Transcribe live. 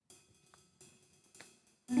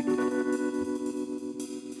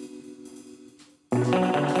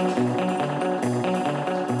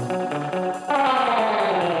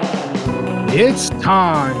It's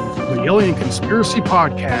time for the Alien Conspiracy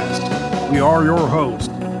Podcast. We are your hosts,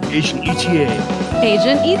 Agent ETA,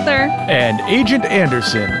 Agent Ether, and Agent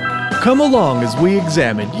Anderson. Come along as we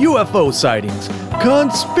examine UFO sightings,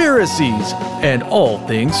 conspiracies, and all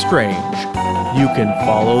things strange. You can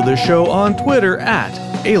follow the show on Twitter at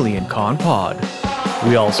AlienConPod.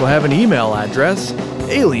 We also have an email address,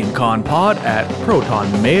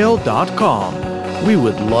 alienconpod@protonmail.com. We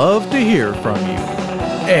would love to hear from you.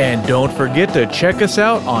 And don't forget to check us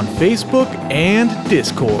out on Facebook and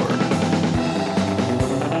Discord.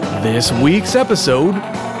 This week's episode,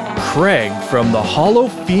 Craig from the Hollow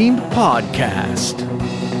Fiend Podcast.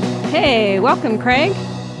 Hey, welcome, Craig.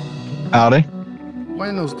 Howdy.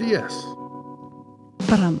 Buenos dias.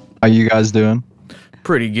 How you guys doing?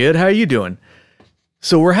 Pretty good. How you doing?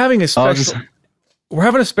 So we're having a special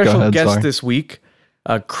guest this week.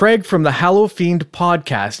 Craig from the Hollow Fiend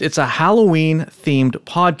Podcast. It's a Halloween-themed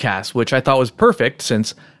podcast, which I thought was perfect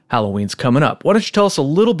since Halloween's coming up. Why don't you tell us a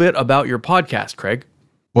little bit about your podcast, Craig?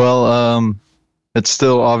 Well, it's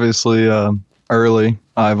still obviously early.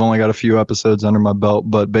 I've only got a few episodes under my belt,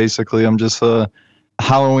 but basically I'm just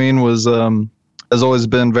Halloween has always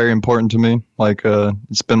been very important to me. Like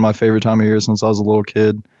it's been my favorite time of year since I was a little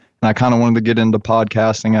kid. And I kind of wanted to get into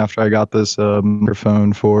podcasting after I got this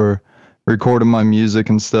microphone for recording my music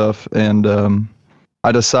and stuff. And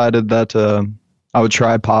I decided that I would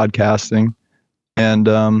try podcasting. And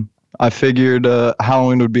I figured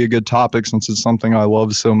Halloween would be a good topic since it's something I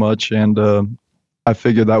love so much. And I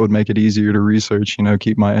figured that would make it easier to research,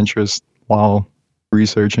 keep my interest while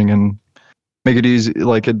researching and make it easy.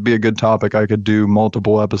 Like it'd be a good topic I could do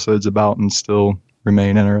multiple episodes about and still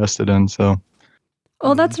remain interested in. So.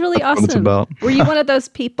 Well, that's really awesome. What it's about. Were you one of those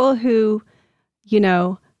people who,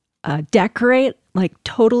 decorate, like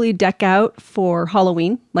totally deck out for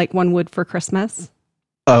Halloween, like one would for Christmas?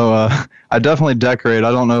 Oh, I definitely decorate.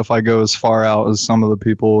 I don't know if I go as far out as some of the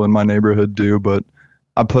people in my neighborhood do, but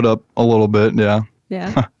I put up a little bit, yeah.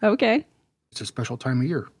 Yeah, okay. It's a special time of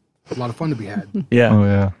year. A lot of fun to be had. Yeah. Oh,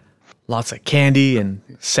 yeah. Lots of candy and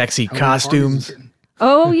sexy costumes.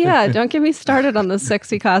 Oh, yeah. Don't get me started on those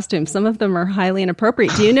sexy costumes. Some of them are highly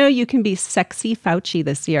inappropriate. Do you know you can be sexy Fauci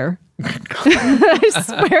this year? I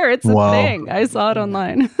swear it's a thing. I saw it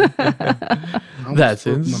online. That's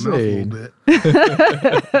insane. And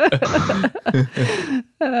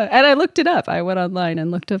I looked it up. I went online and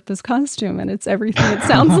looked up this costume, and it's everything it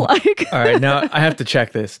sounds like. All right, now I have to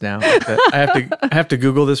check this now. I have to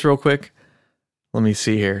Google this real quick. Let me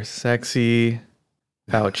see here. Sexy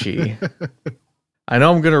Fauci. I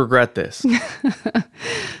know I'm going to regret this.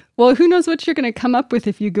 Well, who knows what you're going to come up with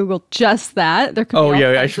if you Google just that. There could be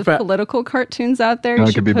all kinds of political cartoons out there.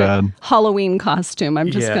 That could be bad. Halloween costume.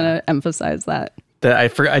 I'm just going to emphasize that. I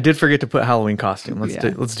did forget to put Halloween costume.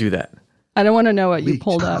 Let's do that. I don't want to know what you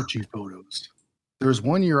pulled up. Photos. There was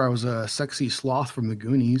one year I was a sexy sloth from the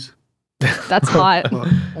Goonies. That's hot. Well,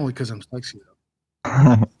 only because I'm sexy,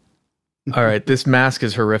 though. All right, this mask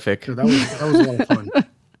is horrific. So that was a lot of fun.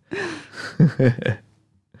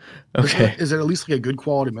 Okay. Is it at least like a good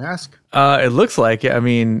quality mask? It looks like it. I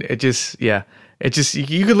mean,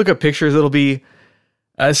 you could look at pictures. It'll be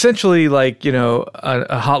essentially like,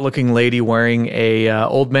 a hot looking lady wearing a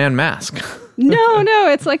old man mask. No,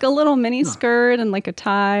 it's like a little mini skirt and like a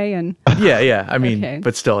tie and. Yeah. I mean, okay.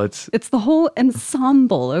 But still it's the whole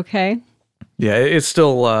ensemble. Okay. Yeah. It's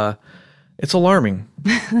still, it's alarming.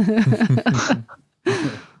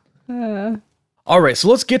 All right, so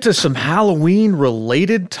let's get to some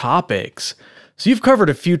Halloween-related topics. So you've covered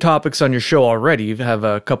a few topics on your show already. You have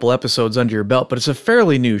a couple episodes under your belt, but it's a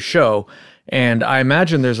fairly new show, and I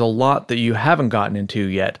imagine there's a lot that you haven't gotten into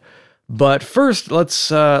yet. But first, let's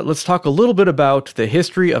talk a little bit about the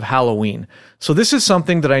history of Halloween. So this is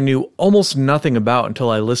something that I knew almost nothing about until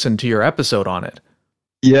I listened to your episode on it.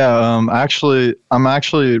 Yeah, I'm actually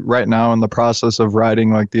right now in the process of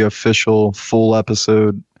writing like the official full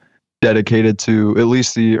episode dedicated to at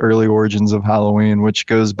least the early origins of Halloween, which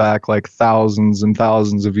goes back like thousands and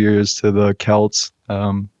thousands of years to the Celts.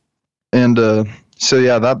 So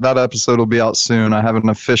yeah, that episode will be out soon. I haven't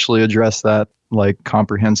officially addressed that like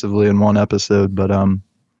comprehensively in one episode, but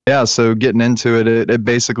yeah, so getting into it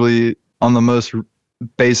basically on the most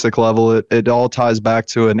basic level, it all ties back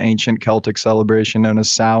to an ancient Celtic celebration known as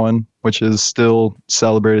Samhain, which is still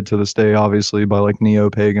celebrated to this day, obviously by like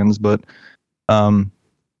neo-pagans, but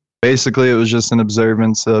basically, it was just an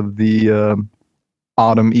observance of the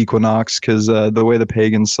autumn equinox because the way the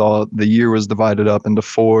pagans saw it, the year was divided up into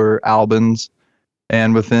 4 albans,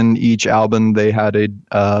 and within each album they had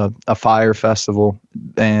a fire festival,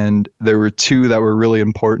 and there were 2 that were really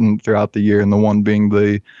important throughout the year, and the one being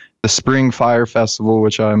the the Spring Fire Festival,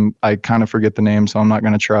 which I kind of forget the name, so I'm not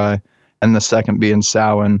going to try, and the second being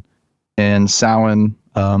Samhain. And Samhain,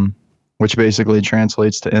 which basically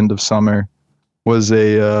translates to end of summer, was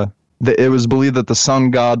it was believed that the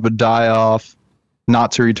sun god would die off,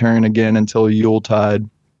 not to return again until Yuletide,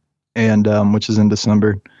 and which is in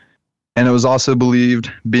December. And it was also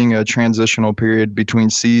believed, being a transitional period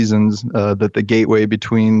between seasons, that the gateway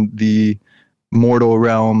between the mortal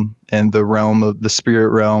realm and the realm of the spirit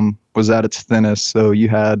realm was at its thinnest. So you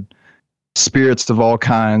had spirits of all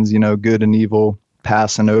kinds, good and evil,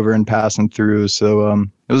 passing over and passing through. So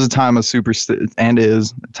it was a time of and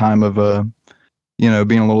is a time of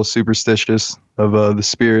being a little superstitious of the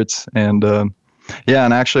spirits. And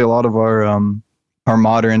and actually a lot of our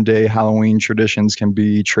modern day Halloween traditions can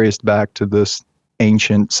be traced back to this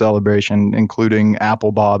ancient celebration, including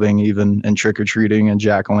apple bobbing, even, and trick or treating, and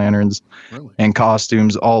jack-o'-lanterns, and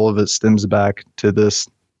costumes. All of it stems back to this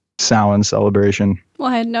Samhain celebration. Well,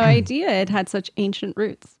 I had no idea it had such ancient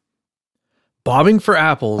roots. Bobbing for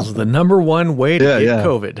apples, the number one way to get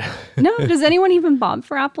COVID. No, does anyone even bob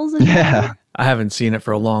for apples anymore? Yeah. I haven't seen it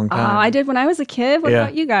for a long time. I did when I was a kid. What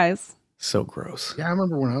about you guys? So gross. Yeah, I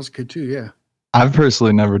remember when I was a kid too, yeah. I've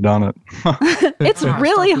personally never done it. It's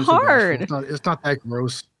really hard. It's not that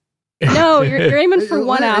gross. No, you're aiming for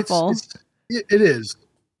one apple. It is.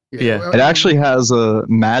 Yeah. It actually has a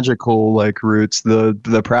magical roots.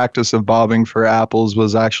 The practice of bobbing for apples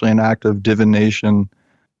was actually an act of divination.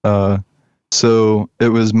 So it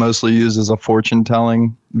was mostly used as a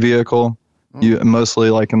fortune-telling vehicle. Mostly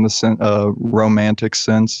in the romantic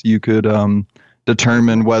sense. You could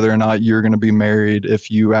determine whether or not you're going to be married if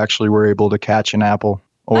you actually were able to catch an apple,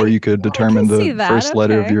 or you could determine the first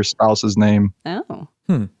letter of your spouse's name. Oh.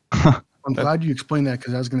 I'm glad you explained that,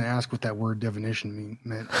 because I was going to ask what that word divination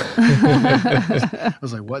meant. I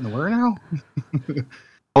was like, what in the word now?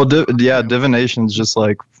 Well, divination is just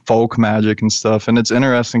folk magic and stuff. And it's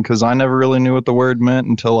interesting because I never really knew what the word meant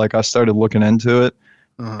until I started looking into it.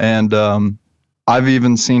 Uh-huh. And I've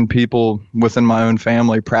even seen people within my own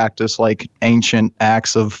family practice ancient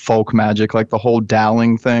acts of folk magic, like the whole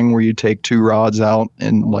doweling thing where you take two rods out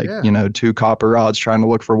and two copper rods trying to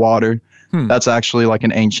look for water. That's actually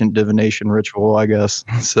an ancient divination ritual, I guess.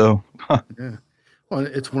 So yeah, well,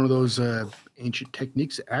 it's one of those ancient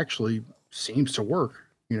techniques that actually seems to work.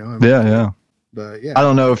 Yeah. But yeah, I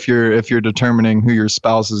don't know if you're determining who your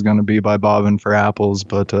spouse is going to be by bobbing for apples,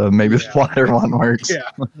 but maybe the latter one works. Yeah.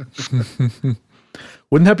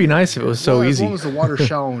 Wouldn't that be nice if it was so easy? As long as the water's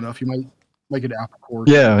shallow enough, you might make it apple core.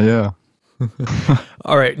 Yeah.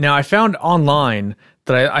 All right. Now, I found online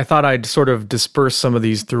that I thought I'd sort of disperse some of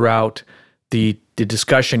these throughout the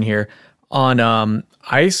discussion here. On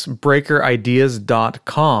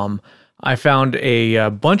icebreakerideas.com, I found a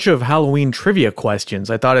bunch of Halloween trivia questions.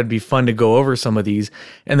 I thought it'd be fun to go over some of these.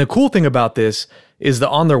 And the cool thing about this is that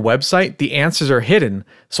on their website, the answers are hidden.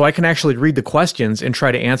 So I can actually read the questions and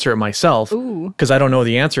try to answer it myself. Because I don't know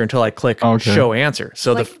the answer until I click show anser.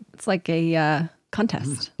 So it's like a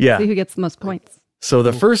contest. Yeah. See who gets the most points. So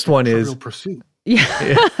the first one is Trivial Pursuit.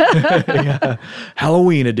 Yeah.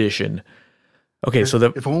 Halloween edition. Okay,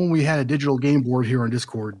 if only we had a digital game board here on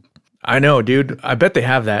Discord. I know, dude. I bet they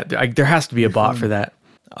have that. There has to be a bot for that.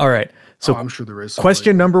 All right. So I'm sure there is.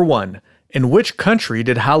 Question number 1. In which country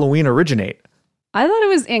did Halloween originate? I thought it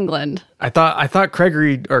was England. I thought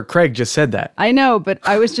Craig just said that. I know, but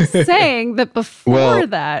I was just saying that before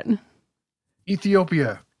that.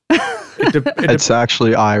 Ethiopia. It's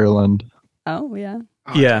actually Ireland. Oh, yeah.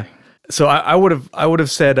 Yeah. So I would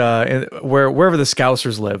have said wherever the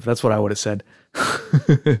Scousers live. That's what I would have said.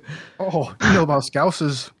 Oh, you know about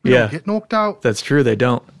Scousers? They don't get knocked out. That's true. They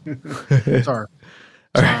don't. Sorry.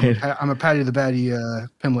 All right. I'm a Patty the Batty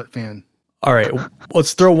Pimlet fan. All right.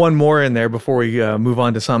 Let's throw one more in there before we move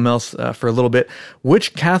on to something else for a little bit.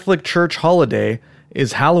 Which Catholic Church holiday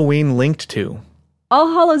is Halloween linked to? All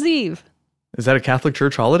Hallows Eve. Is that a Catholic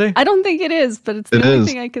Church holiday? I don't think it is, but it's the only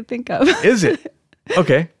thing I could think of. Is it?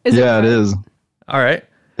 Okay. It is. All right.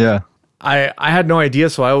 Yeah. I had no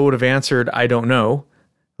idea, so I would have answered I don't know.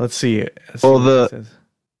 Let's see.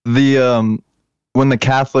 When the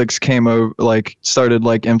Catholics came over, started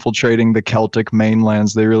infiltrating the Celtic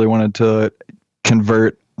mainlands, they really wanted to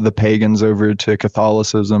convert the pagans over to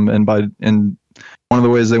Catholicism, and one of the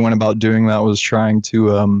ways they went about doing that was trying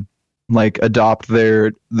to adopt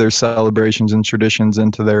their celebrations and traditions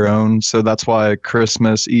into their own. So that's why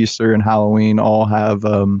Christmas, Easter, and Halloween all have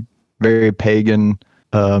very pagan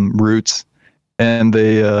roots. And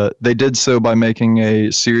they did so by making a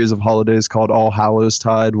series of holidays called All Hallows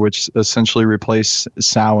Tide, which essentially replaced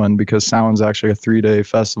Samhain, because Samhain's actually a 3-day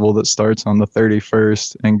festival that starts on the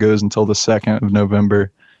 31st and goes until the 2nd of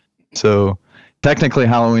November. So technically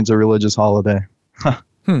Halloween's a religious holiday.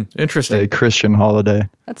 Interesting. A Christian holiday.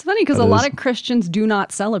 That's funny because a lot of Christians do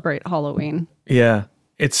not celebrate Halloween. Yeah.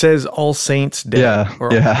 It says All Saints Day.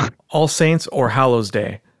 Yeah. All Saints or Hallows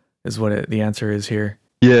Day is what the answer is here.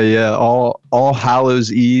 Yeah. All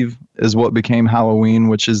Hallows Eve is what became Halloween,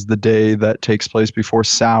 which is the day that takes place before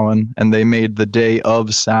Samhain, and they made the day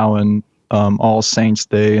of Samhain All Saints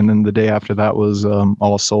Day, and then the day after that was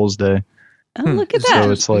All Souls Day. Oh, look at that!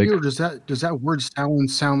 So it's like, does that word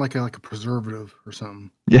sound like a preservative or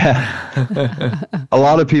something? Yeah, a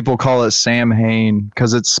lot of people call it Samhain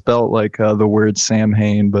because it's spelt like the word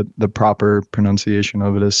Samhain, but the proper pronunciation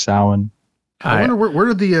of it is Samhain. I wonder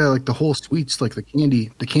where did the whole sweets, like the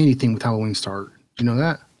candy thing with Halloween start? Do you know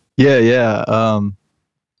that? Yeah.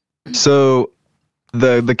 So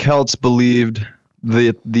the Celts believed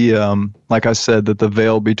the like I said, that the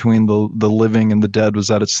veil between the living and the dead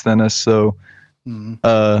was at its thinnest. So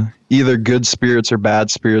either good spirits or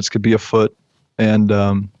bad spirits could be afoot. And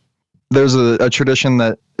there's a tradition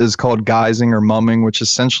that is called guising or mumming, which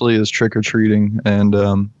essentially is trick or treating.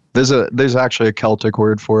 And there's actually a Celtic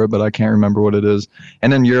word for it, but I can't remember what it is.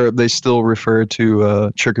 And in Europe, they still refer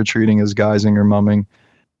to trick or treating as guising or mumming.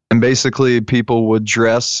 And basically, people would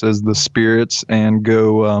dress as the spirits and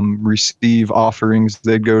go receive offerings.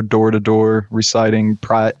 They'd go door to door reciting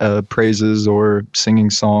praises or singing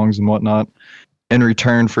songs and whatnot in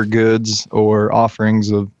return for goods or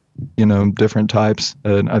offerings of, different types.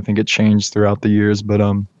 And I think it changed throughout the years. But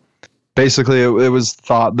basically, it was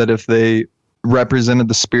thought that if they represented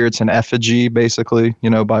the spirits in effigy, basically,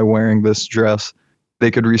 by wearing this dress,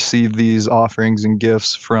 they could receive these offerings and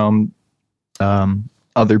gifts from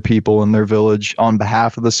other people in their village on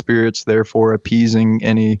behalf of the spirits, therefore appeasing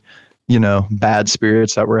any, bad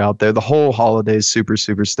spirits that were out there. The whole holiday is super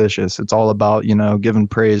superstitious. It's all about, giving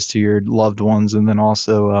praise to your loved ones, and then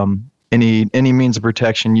also any means of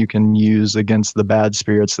protection you can use against the bad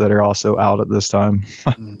spirits that are also out at this time.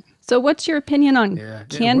 So what's your opinion on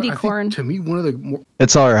candy corn? To me, one of the more...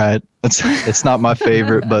 It's all right. It's not my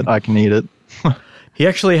favorite, but I can eat it. He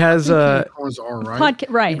actually has candy corns are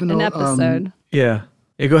right. An episode. Yeah,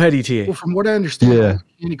 go ahead, ETA. Well, from what I understand,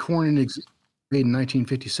 candy corn made in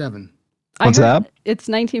 1957. What's that? It's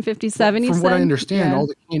 1957. From what I understand, all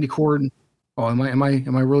the candy corn. Oh, am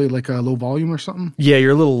I really like a low volume or something? Yeah,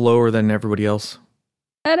 you're a little lower than everybody else.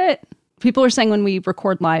 Edit. People are saying when we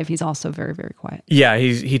record live, he's also very, very quiet. Yeah,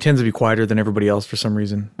 he tends to be quieter than everybody else for some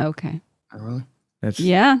reason. Okay. Oh, really? That's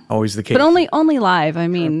always the case. But only live. I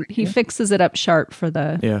mean, he fixes it up sharp for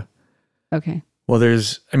the... Yeah. Okay. Well,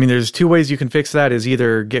 there's two ways you can fix that, is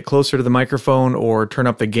either get closer to the microphone or turn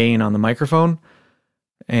up the gain on the microphone.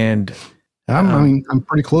 And I'm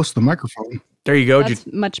pretty close to the microphone. There you go. That's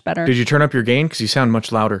much better. Did you turn up your gain? Because you sound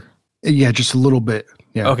much louder. Yeah, just a little bit.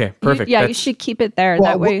 Yeah. Okay, perfect. You should keep it there.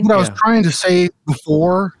 Well, that way. What I was trying to say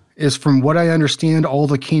before is, from what I understand, all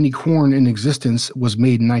the candy corn in existence was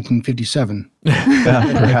made in 1957.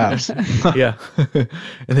 Yeah, perhaps. Yeah.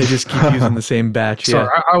 And they just keep using the same batch. Sorry,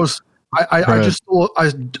 I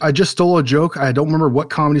just stole a joke. I don't remember what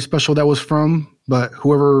comedy special that was from, but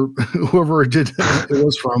whoever did it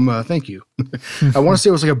was from, thank you. I want to say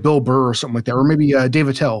it was like a Bill Burr or something like that, or maybe Dave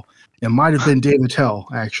Attell. It might have been Dave Attell,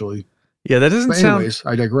 actually. Yeah, that doesn't anyways,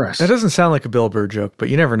 I digress. That doesn't sound like a Bill Burr joke, but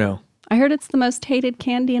you never know. I heard it's the most hated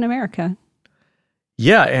candy in America.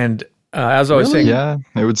 Yeah, and as I was saying... Yeah,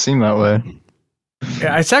 it would seem that way.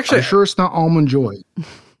 Yeah, it's actually... I'm sure it's not Almond Joy.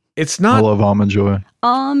 It's not... I love Almond Joy.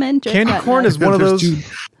 Almond Joy. Candy corn is one of those...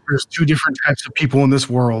 There's two different types of people in this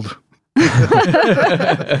world.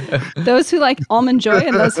 Those who like Almond Joy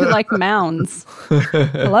and those who like Mounds.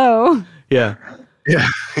 Hello? Yeah. Yeah,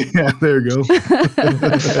 there you go.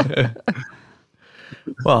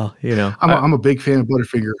 Well, I'm a big fan of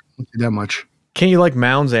Butterfinger. That much. Can you like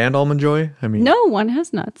Mounds and Almond Joy? I mean, no, one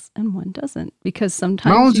has nuts and one doesn't, because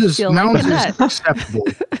sometimes Mounds you is feel like acceptable.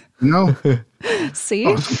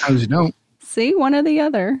 See, sometimes you don't. See, one or the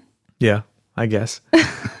other. Yeah, I guess.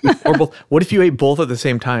 Or both. What if you ate both at the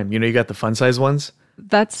same time? You got the fun size ones.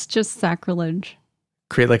 That's just sacrilege.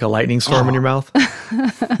 Create like a lightning storm in your mouth.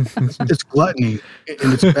 It's gluttony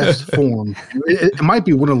in its best form. It might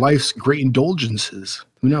be one of life's great indulgences.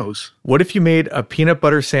 Who knows? What if you made a peanut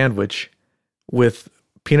butter sandwich with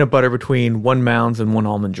peanut butter between one Mounds and one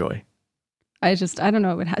Almond Joy? I don't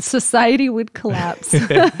know. Society would collapse.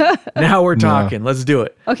 Now we're talking. Let's do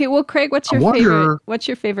it. Okay. Well, Craig, what's your favorite? What's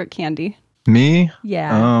your favorite candy? Me?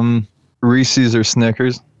 Yeah. Reese's or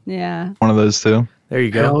Snickers. Yeah. One of those two. There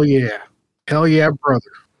you go. Hell yeah,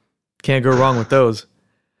 brother. Can't go wrong with those.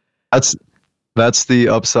 That's the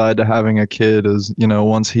upside to having a kid is,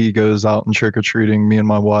 once he goes out and trick-or-treating, me and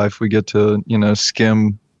my wife, we get to,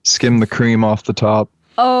 skim the cream off the top.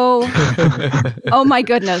 Oh, oh my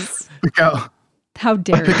goodness. How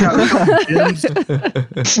dare you?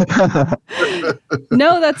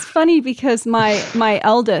 No, that's funny because my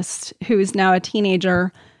eldest, who is now a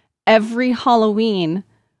teenager, every Halloween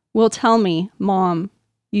will tell me, Mom,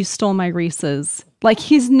 you stole my Reese's. Like,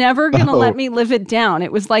 he's never going to let me live it down.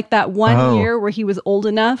 It was like that one year where he was old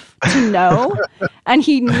enough to know, and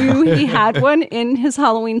he knew he had one in his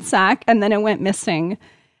Halloween sack, and then it went missing.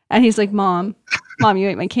 And he's like, Mom, you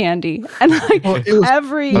ate my candy. And like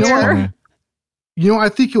every year. I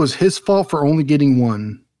think it was his fault for only getting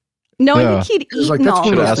one. No, I think he'd eaten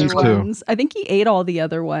all the other ones. Too. I think he ate all the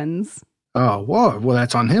other ones. Oh, well,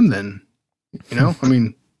 that's on him then. I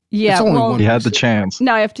mean, yeah, it's only one. He had the chance.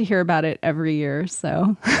 Now I have to hear about it every year,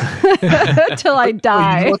 so till I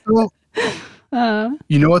die.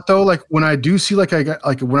 You know what though? Like when I do see when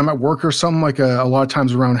I'm at work or something, like a lot of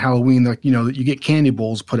times around Halloween, like you get candy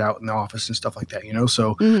bowls put out in the office and stuff like that.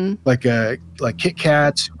 So like Kit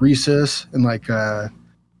Kats, Reese's, and like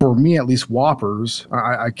for me at least Whoppers.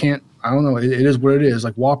 I don't know. It is what it is.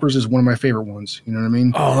 Like Whoppers is one of my favorite ones. You know what I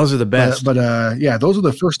mean? Oh, those are the best. But yeah, those are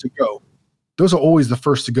the first to go. Those are always the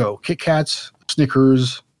first to go. Kit Kats,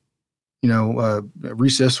 Snickers,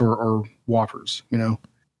 Reese's or Whoppers.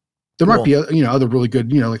 There might be other really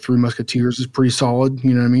good, like Three Musketeers is pretty solid.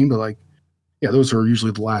 You know what I mean? But like, yeah, those are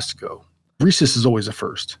usually the last to go. Reese's is always the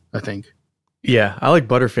first, I think. Yeah, I like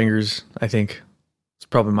Butterfingers. I think it's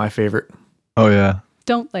probably my favorite. Oh yeah.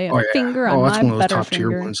 Don't lay a finger on my Butterfinger. That's one of those top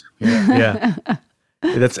tier ones. Yeah.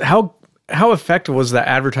 That's how effective was that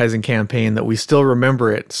advertising campaign that we still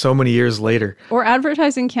remember it so many years later? Or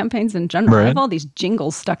advertising campaigns in general. Right. I have all these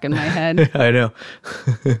jingles stuck in my head. I know.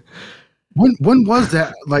 When was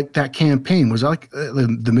that? Like that campaign was that like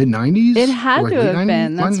the mid 90s? It had to have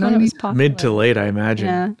been. That's when it was popular. Mid to late, I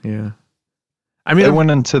imagine. Yeah. I mean, it went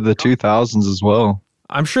into the 2000s as well.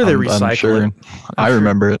 I'm sure they recycle it. I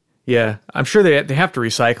remember it. Yeah, I'm sure they have to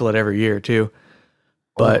recycle it every year too.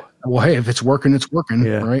 But well, hey, if it's working, it's working,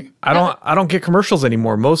 right? I don't get commercials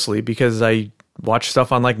anymore, mostly because I watch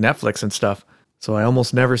stuff on like Netflix and stuff. So I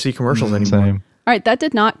almost never see commercials anymore. Same. All right, that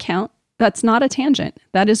did not count. That's not a tangent.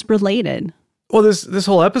 That is related. Well, this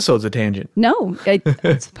whole episode's a tangent. No, I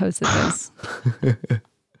suppose it is.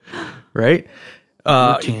 Right?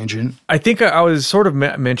 Tangent. I think I was sort of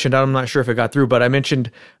mentioned, I'm not sure if it got through, but I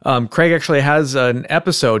mentioned Craig actually has an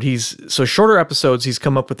episode. Shorter episodes, he's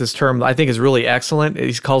come up with this term that I think is really excellent.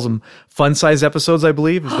 He calls them fun size episodes, I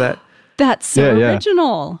believe. Is that? That's so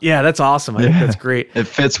original. Yeah, that's awesome. I think that's great. It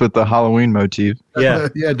fits with the Halloween motif. Yeah.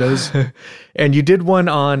 Yeah, it does. And you did one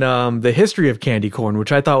on the history of candy corn,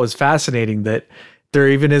 which I thought was fascinating that there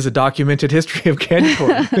even is a documented history of candy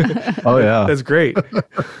corn. Oh, yeah. That's great.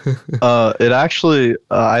 It actually,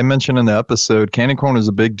 I mentioned in the episode, candy corn was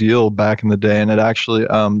a big deal back in the day. And it actually,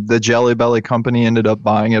 the Jelly Belly company ended up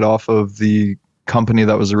buying it off of the company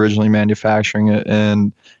that was originally manufacturing it.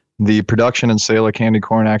 And the production and sale of candy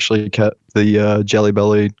corn actually kept the Jelly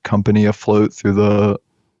Belly company afloat through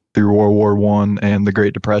World War I and the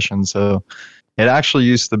Great Depression. So it actually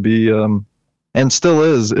used to be, and still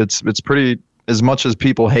is, it's pretty, as much as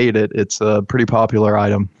people hate it, it's a pretty popular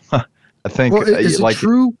item. I think. Well, is it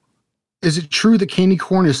true? Is it true that candy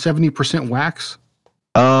corn is 70% wax?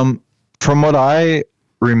 From what I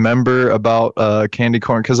remember about candy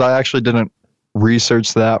corn, because I actually didn't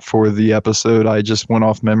research that for the episode. I just went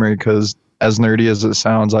off memory because, as nerdy as it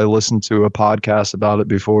sounds, I listened to a podcast about it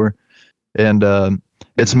before, and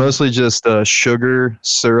it's mostly just sugar,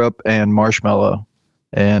 syrup, and marshmallow,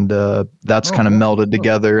 and that's kind of melded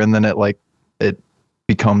together, and then it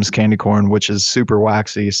becomes candy corn, which is super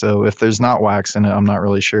waxy. So if there's not wax in it, I'm not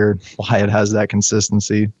really sure why it has that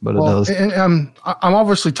consistency, but it does. And I'm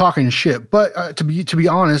obviously talking shit, but to be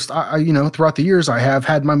honest, I throughout the years I have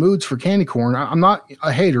had my moods for candy corn. I'm not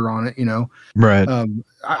a hater on it, Right.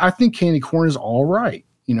 I think candy corn is all right.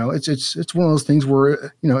 It's one of those things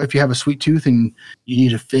where if you have a sweet tooth and you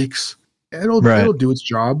need a fix, it'll do its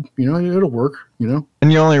job. It'll work.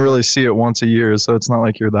 And you only really see it once a year, so it's not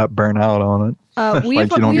like you're that burnt out on it. Like you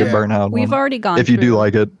don't get burnt out. We've already gone. If you do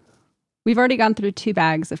like it, we've already gone through 2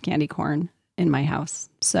 bags of candy corn in my house.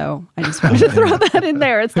 So I just wanted to throw that in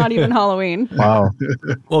there. It's not even Halloween. Wow.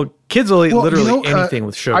 Well, kids will eat literally anything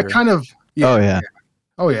with sugar. I kind of. Oh yeah.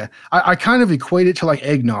 Oh yeah, I kind of equate it to like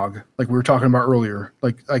eggnog, like we were talking about earlier.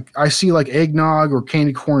 Like I see like eggnog or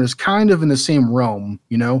candy corn is kind of in the same realm,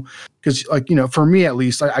 you know, because like for me at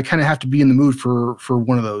least, I kind of have to be in the mood for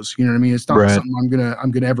one of those. You know what I mean? It's not something I'm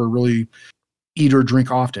gonna ever really eat or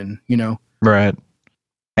drink often. You know? Right.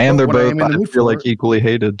 And But they're when both, I'm in the I mood feel for like, it- equally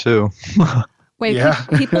hated too. Wait, Yeah.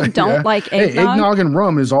 people don't Yeah. like Hey, eggnog? eggnog and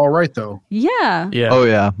rum is all right though. Yeah. Yeah. Oh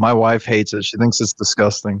yeah, my wife hates it. She thinks it's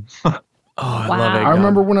disgusting. I Wow. love I eggnog.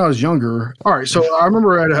 remember when I was younger. All right, so I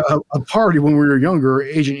remember at a party when we were younger.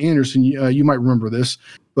 Agent Anderson, you might remember this,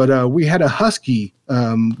 but we had a husky,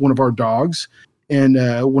 one of our dogs, and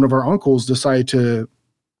one of our uncles decided to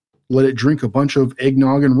let it drink a bunch of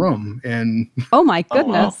eggnog and rum, and Oh my Oh,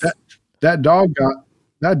 wow. goodness. that dog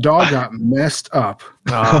got messed up.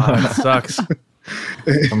 Oh, that sucks.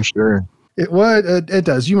 I'm sure. It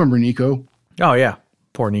does. You remember Nico? Oh yeah,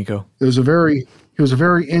 poor Nico. He was a very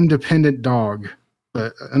independent dog,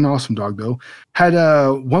 but an awesome dog though. Had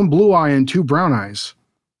one blue eye and two brown eyes.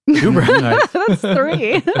 Too nice. That's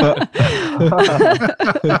 3.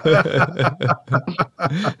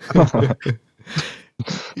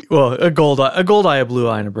 Well, a gold eye, a blue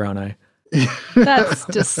eye, and a brown eye. That's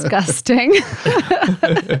disgusting. Yeah,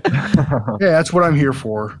 that's what I'm here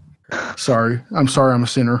for. I'm sorry, I'm a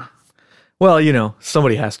sinner. Well,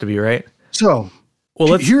 somebody has to be, right? So,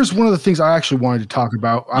 Well, here's one of the things I actually wanted to talk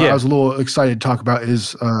about. I Yeah. was a little excited to talk about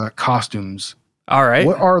is costumes. all right.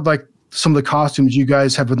 What are like some of the costumes you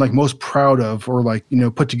guys have been like most proud of, or like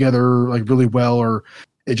put together like really well, or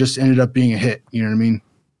it just ended up being a hit? You know what I mean?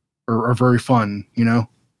 Or very fun.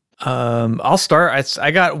 I'll start.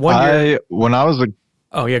 I got one year. When I was a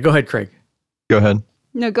Oh yeah, go ahead, Craig. go ahead.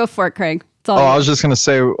 No, go for it, Craig. It's all Oh, I yours. was just gonna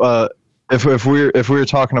say, if we were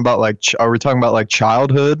talking about like, are we talking about like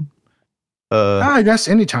childhood? I guess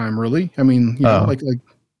anytime really. I mean, Oh. Well,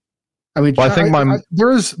 Well, I think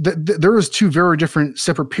there is two very different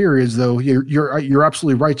separate periods though. You're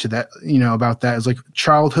absolutely right to that. About that. It's like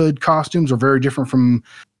childhood costumes are very different from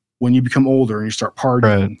when you become older and you start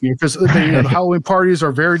partying. Because the Halloween parties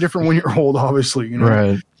are very different when you're old, obviously.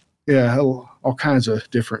 right. Yeah, all kinds of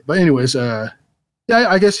different. But anyways, I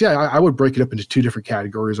guess I would break it up into two different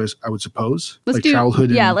categories. I would suppose. Let's like do-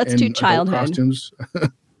 childhood. yeah, and, let's and do adult childhood. costumes.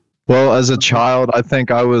 Well, as a child, I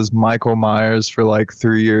think I was Michael Myers for like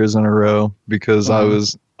 3 years in a row because I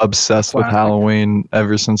was obsessed with Classic. Halloween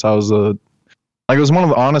ever since I was it was one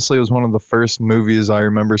of the first movies I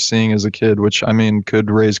remember seeing as a kid, which I mean could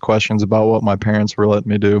raise questions about what my parents were letting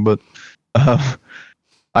me do, but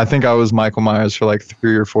I think I was Michael Myers for like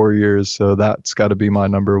 3 or 4 years, so that's got to be my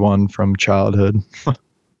number one from childhood.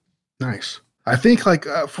 Nice. I think like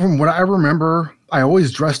from what I remember, I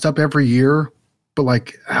always dressed up every year. But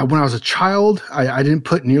like when I was a child, I didn't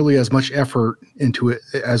put nearly as much effort into it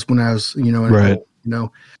as when I was, an Right.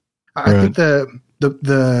 adult, I think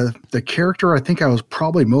the character I think I was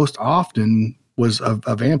probably most often was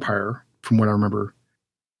a vampire from what I remember,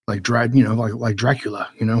 like like Dracula,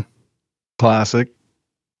 Classic.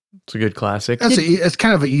 It's a good classic. it's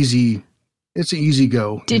kind of it's an easy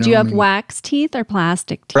go. Did you have wax teeth or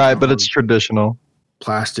plastic teeth? Right, but it's traditional.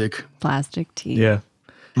 plastic? Plastic teeth. Yeah.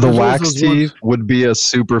 The Those wax ones- teeth would be a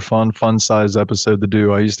super fun size episode to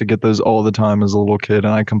do. I used to get those all the time as a little kid,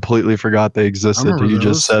 and I completely forgot they existed. remember You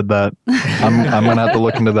those. just said that. I'm gonna have to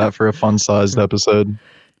look into that for a fun sized episode.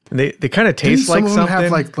 And they kind of Didn't taste like some of them something.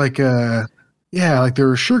 have like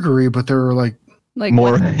they're sugary, but they're like Like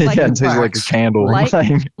More, like, yeah, it tastes like a wax. candle.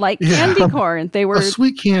 like Yeah. candy corn. They were a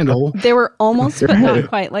sweet candle. almost but not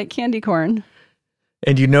quite like candy corn.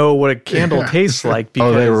 And you know what a candle Yeah. tastes like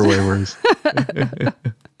because Oh, they were way worse.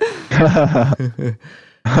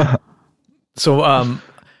 So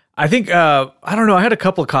I think I don't know. I had a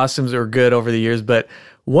couple of costumes that were good over the years, but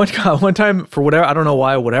one time for whatever I don't know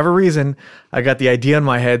why, whatever reason, I got the idea in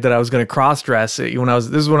my head that I was going to cross dress it this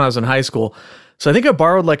is when I was in high school. So I think I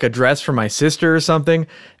borrowed like a dress from my sister or something,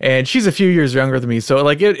 and she's a few years younger than me, so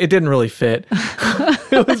like it didn't really fit.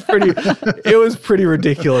 It was pretty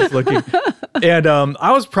ridiculous looking. And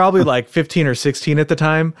I was probably like 15 or 16 at the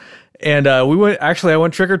time. And I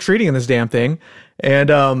went trick-or-treating in this damn thing. And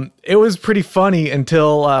it was pretty funny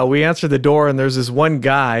until we answered the door and there's this one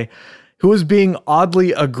guy who was being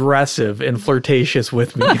oddly aggressive and flirtatious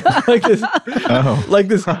with me.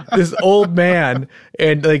 This old man.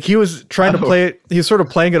 And like he was trying to play it. He was sort of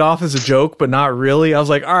playing it off as a joke, but not really. I was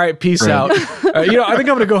like, all right, peace Right. out. I think I'm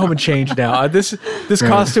going to go home and change now. This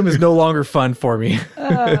costume is no longer fun for me.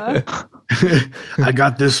 I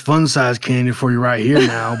got this fun size candy for you right here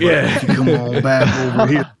now. But Yeah. if you come on back over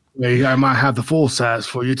here, I might have the full size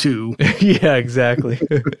for you too. Yeah, exactly.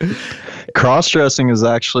 Cross dressing is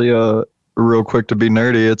actually real quick to be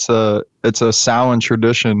nerdy, it's a Samhain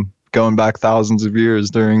tradition going back thousands of years.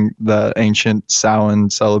 During the ancient Samhain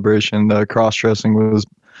celebration, the cross-dressing was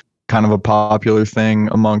kind of a popular thing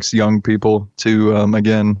amongst young people to,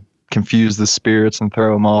 again, confuse the spirits and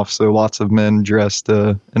throw them off. So lots of men dressed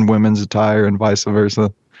in women's attire and vice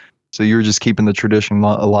versa. So you were just keeping the tradition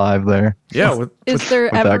alive there. Yeah, with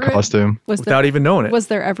that costume. Without even knowing it. Was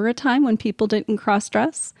there ever a time when people didn't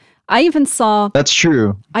cross-dress? I even saw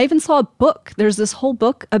a book. There's this whole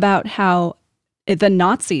book about how the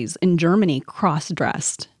Nazis in Germany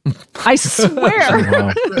cross-dressed. I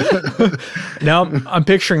swear. Now I'm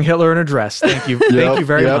picturing Hitler in a dress. Thank you. Thank you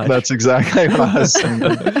very much. That's exactly what I was saying.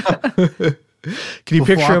 Can you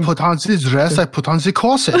picture him? I put on this dress, I put on the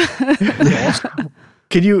corset.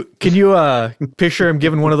 Can you picture him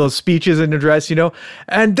giving one of those speeches in the dress,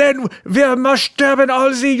 and then wir sterben all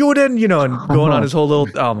die Juden, and going on his whole little,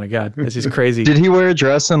 oh my God, this is crazy. Did he wear a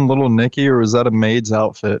dress in Little Nicky, or was that a maid's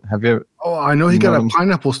outfit? Have you? Oh, I know he got a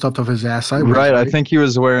pineapple stuffed off his ass. Right, I think he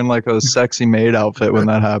was wearing like a sexy maid outfit when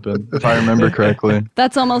that happened, if I remember correctly.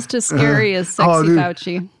 That's almost as scary as Sexy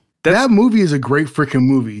Fauci. That movie is a great freaking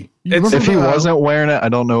movie. If he wasn't wearing it, I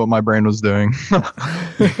don't know what my brain was doing.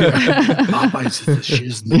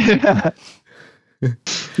 Yeah.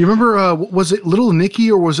 You remember, was it Little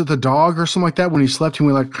Nicky or was it the dog or something like that? When he slept, he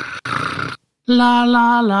went like, la,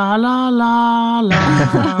 la, la, la, la,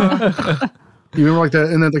 la. You remember like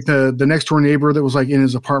that? And then like the next door neighbor that was like in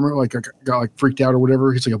his apartment, like got like freaked out or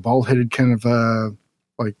whatever. He's like a bald headed kind of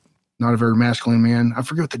like not a very masculine man. I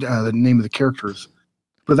forget what the name of the character is.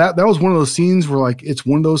 But that was one of those scenes where like it's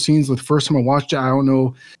one of those scenes. Like the first time I watched it, I don't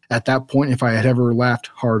know at that point if I had ever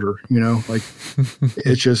laughed harder. Like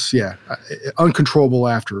it's just uncontrollable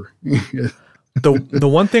laughter. The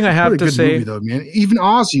one thing I have to say, movie, though, man, even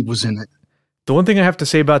Ozzy was in it. The one thing I have to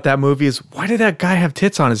say about that movie is why did that guy have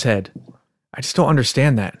tits on his head? I just don't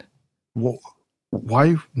understand that. Well,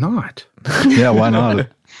 why not? Yeah, why not?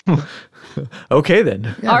 Okay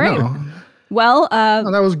then. Yeah, all right. No. Well,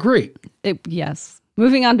 that was great. Yes.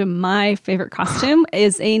 Moving on to my favorite costume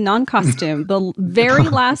is a non-costume. The very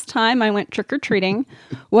last time I went trick-or-treating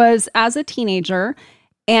was as a teenager,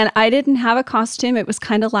 and I didn't have a costume. It was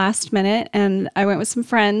kind of last minute, and I went with some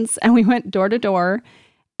friends, and we went door to door.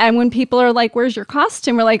 And when people are like, where's your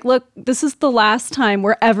costume? We're like, look, this is the last time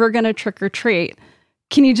we're ever going to trick-or-treat.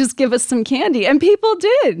 Can you just give us some candy? And people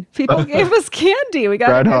did. People gave us candy. We got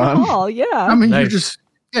right a good on. haul. Yeah. I mean, Nice.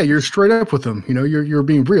 you're straight up with them. You're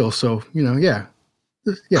being real. So, yeah.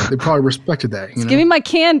 Yeah, they probably respected that. Give me my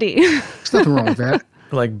candy. There's nothing wrong with that.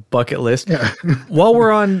 Like bucket list. Yeah. While we're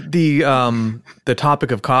on the topic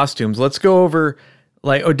of costumes, let's go over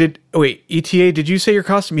ETA, did you say your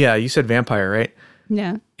costume? Yeah, you said vampire, right?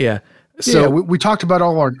 Yeah. Yeah. So we talked about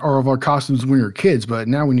all of our costumes when we were kids, but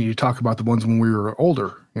now we need to talk about the ones when we were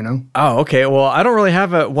older, Oh, okay. Well, I don't really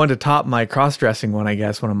have one to top my cross-dressing one, I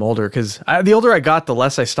guess, when I'm older, because the older I got, the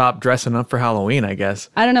less I stopped dressing up for Halloween, I guess.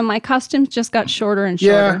 I don't know. My costumes just got shorter and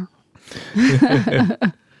shorter.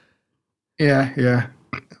 Yeah.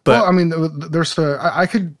 But I mean, there's I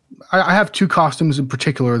have two costumes in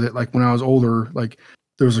particular that like when I was older, like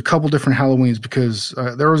there was a couple different Halloweens because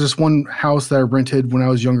there was this one house that I rented when I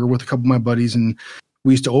was younger with a couple of my buddies, and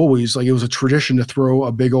we used to always, like, it was a tradition to throw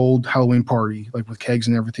a big old Halloween party, like with kegs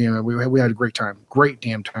and everything. We had a great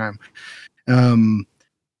damn time.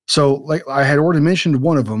 So like I had already mentioned,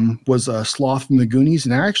 one of them was Sloth from the Goonies,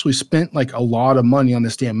 and I actually spent like a lot of money on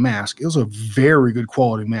this damn mask. It was a very good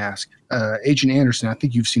quality mask. Agent Anderson, I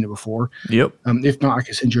think you've seen it before. Yep. If not, I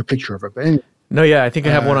can send you a picture of it. But anyway, no, yeah, I think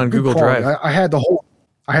I have one on Google quality. Drive.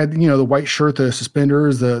 I had the white shirt, the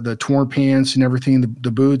suspenders, the torn pants and everything,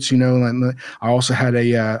 the boots, and I also had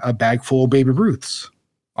a bag full of Baby Ruths,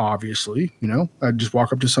 obviously, I'd just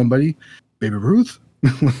walk up to somebody, Baby Ruth.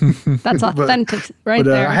 That's authentic right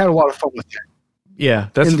there. I had a lot of fun with that. Yeah,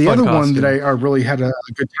 that's and a the fun other costume. one that I really had a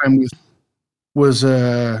good time with was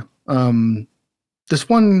this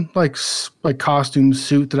one like costume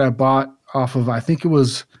suit that I bought off of, I think it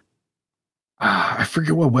was I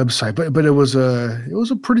forget what website, but it was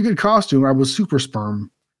a pretty good costume. I was Super Sperm,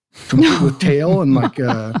 complete with tail and like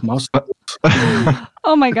muscles.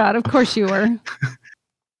 Oh my God! Of course you were.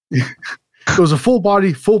 It was a full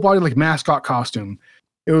body like mascot costume.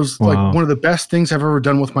 It was like one of the best things I've ever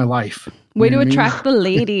done with my life. Way to attract the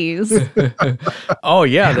ladies. Oh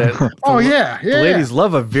yeah. The ladies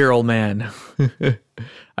love a virile man.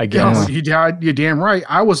 I guess. You're damn right.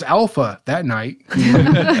 I was alpha that night.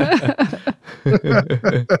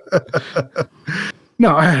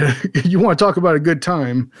 No, you want to talk about a good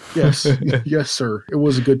time? Yes, yes, sir. It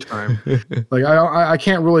was a good time. Like I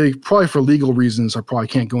can't really, probably for legal reasons, I probably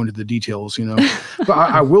can't go into the details, But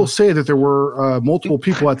I will say that there were multiple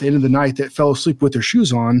people at the end of the night that fell asleep with their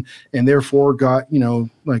shoes on, and therefore got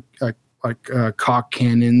like cock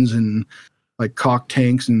cannons and like cock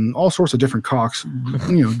tanks and all sorts of different cocks,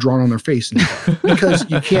 drawn on their face and stuff, because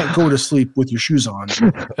you can't go to sleep with your shoes on.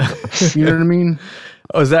 You know what I mean?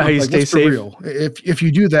 Oh, is that how you stay safe? Real. If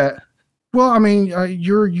you do that, well, I mean,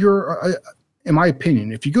 you're in my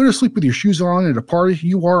opinion, if you go to sleep with your shoes on at a party,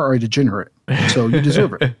 you are a degenerate. So you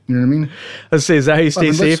deserve it. You know what I mean? Let's say, is that how you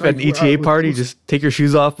stay safe at an ETA party? Just take your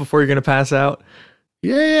shoes off before you're going to pass out?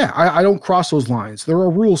 Yeah. I don't cross those lines. There are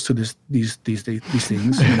rules to these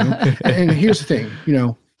things. And here's the thing,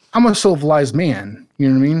 I'm a civilized man. You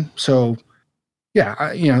know what I mean? So.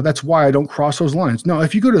 Yeah, that's why I don't cross those lines. No,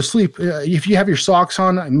 if you go to sleep, if you have your socks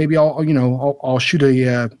on, maybe I'll shoot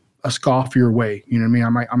a scoff your way. You know what I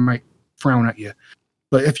mean? I might frown at you.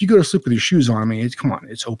 But if you go to sleep with your shoes on, I mean, come on,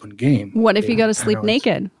 it's open game. What if you go to sleep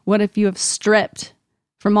naked? What if you have stripped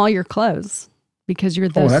from all your clothes because you're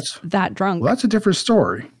that drunk? Well, that's a different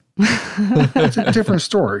story. That's a different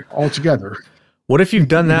story altogether. What if you've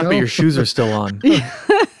done that, but your shoes are still on? You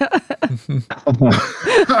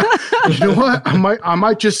know what? I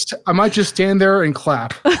might just stand there and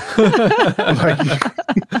clap.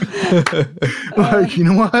 like, you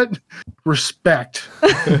know what? Respect.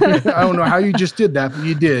 I don't know how you just did that, but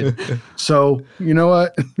you did. So you know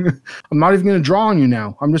what? I'm not even going to draw on you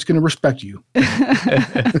now. I'm just going to respect you.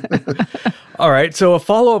 All right. So a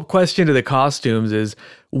follow-up question to the costumes is,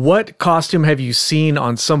 what costume have you seen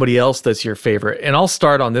on somebody else that's your favorite? And I'll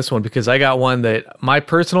start on this one because I got one that my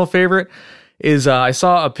personal favorite is I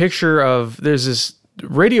saw a picture of, there's this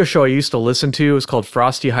radio show I used to listen to. It was called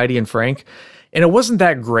Frosty, Heidi, and Frank. And it wasn't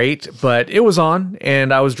that great, but it was on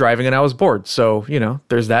and I was driving and I was bored. So,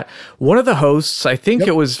 there's that. One of the hosts, I think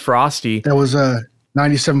it was Frosty. That was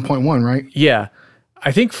 97.1, right? Yeah.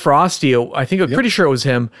 I think Frosty, pretty sure it was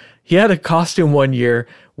him. He had a costume one year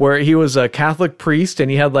where he was a Catholic priest and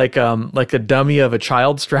he had like a dummy of a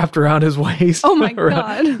child strapped around his waist. Oh my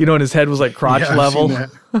God. And his head was like crotch level.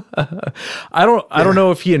 I don't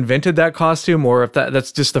know if he invented that costume or if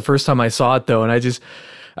that's just the first time I saw it though. And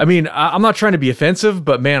I'm not trying to be offensive,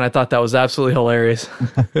 but man, I thought that was absolutely hilarious.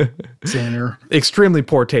 Xander. Extremely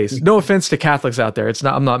poor taste. No offense to Catholics out there.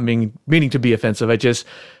 I'm not meaning to be offensive. It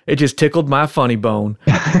just tickled my funny bone.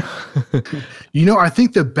 I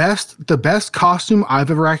think the best costume I've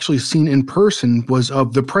ever actually seen in person was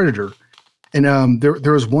of the Predator. And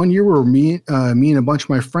there was one year where me and a bunch of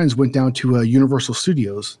my friends went down to Universal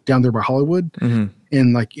Studios down there by Hollywood. Mm-hmm.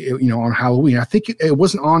 And on Halloween. I think it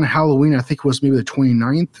wasn't on Halloween. I think it was maybe the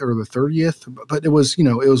 29th or the 30th, but it was,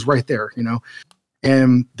 it was right there,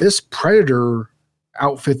 And this Predator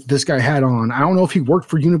outfit this guy had on, I don't know if he worked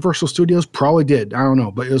for Universal Studios, probably did. I don't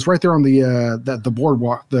know, but it was right there on the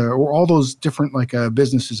boardwalk, or all those different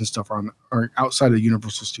businesses and stuff are outside of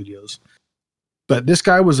Universal Studios. But this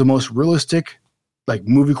guy was the most realistic,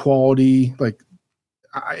 movie quality,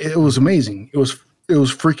 it was amazing. It was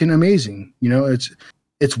freaking amazing.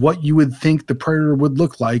 It's what you would think the Predator would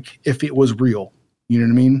look like if it was real. You know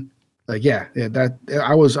what I mean? That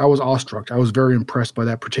I was awestruck. I was very impressed by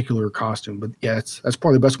that particular costume. But yeah, that's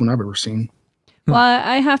probably the best one I've ever seen. Well,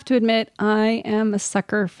 I have to admit, I am a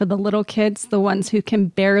sucker for the little kids, the ones who can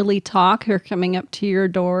barely talk, who are coming up to your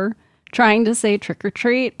door, trying to say trick or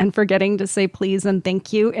treat and forgetting to say please and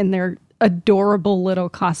thank you in their adorable little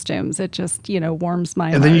costumes. It just, warms my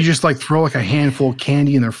heart. And then you just throw a handful of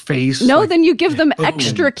candy in their face. No, then you give them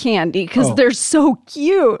extra candy because they're so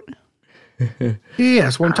cute. Yeah,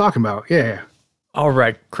 that's what I'm talking about. Yeah. All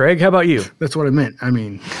right, Craig, how about you? That's what I meant. I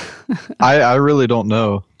mean, I really don't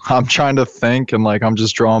know. I'm trying to think and I'm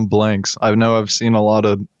just drawing blanks. I know I've seen a lot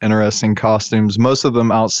of interesting costumes, most of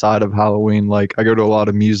them outside of Halloween. I go to a lot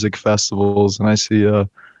of music festivals and I see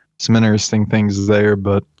some interesting things there,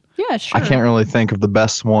 but yeah, sure. I can't really think of the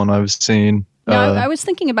best one I've seen. No, I was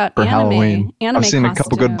thinking about for Halloween. I've seen costumes. A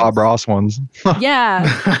couple good Bob Ross ones. Yeah.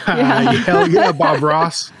 Hell yeah, Bob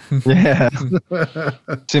Ross. Yeah.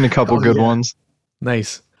 Seen a couple good ones.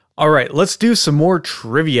 Nice. All right, let's do some more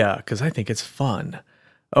trivia because I think it's fun.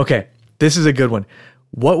 Okay, this is a good one.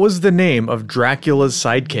 What was the name of Dracula's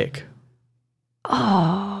sidekick?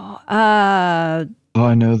 I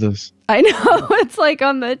know this. I know. It's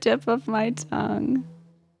on the tip of my tongue.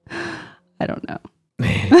 I don't know.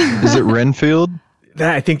 Is it Renfield?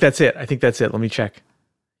 I think that's it. Let me check.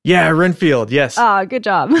 Yeah, Renfield. Yes. Good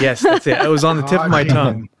job. Yes, that's it. It was on the tip of my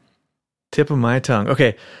tongue. Tip of my tongue.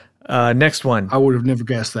 Okay. Next one. I would have never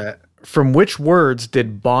guessed that. From which words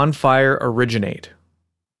did bonfire originate?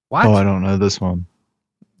 What? Oh, I don't know this one.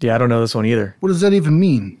 Yeah, I don't know this one either. What does that even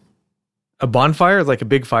mean? A bonfire is like a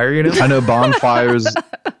big fire, you know? I know bonfires.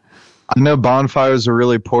 I know bonfires are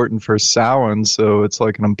really important for Samhain, so it's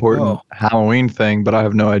like an important Halloween thing. But I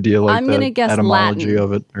have no idea like I'm gonna the guess etymology Latin.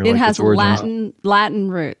 of it. Or It like has its origins. Latin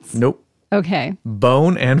roots. Nope. Okay.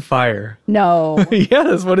 Bone and fire. No. Yeah,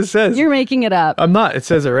 that's what it says. You're making it up. I'm not. It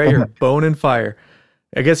says it right here. Bone and fire.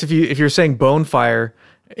 I guess if you're saying bone fire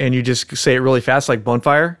and you just say it really fast like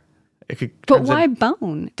bonfire, it could. But why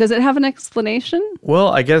bone? Does it have an explanation? Well,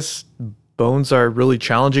 I guess bones are really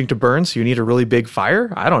challenging to burn, so you need a really big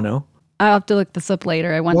fire. I don't know. I'll have to look this up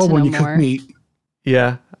later. I want to know when you more. cook meat,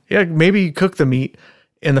 Yeah, maybe you cook the meat,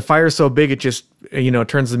 and the fire's so big it just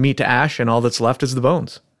turns the meat to ash, and all that's left is the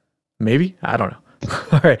bones. Maybe, I don't know.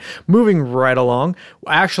 All right, moving right along.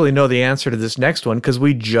 I actually know the answer to this next one because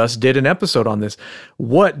we just did an episode on this.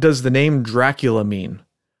 What does the name Dracula mean?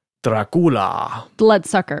 Dracula.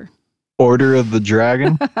 Bloodsucker. Order of the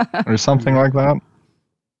Dragon or something like that.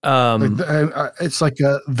 it's like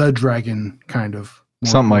the dragon kind of.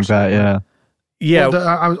 Something like that, yeah. Yeah.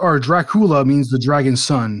 Well, or Dracula means the dragon's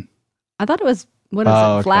son. I thought it was, what is it?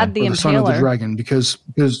 Okay. Vlad the Or the son of the Impaler. dragon because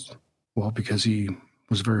he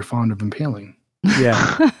was very fond of impaling.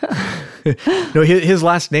 Yeah. No, his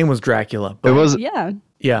last name was Dracula. It was Yeah.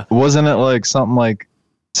 Yeah. wasn't it like something like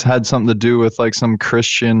it had something to do with like some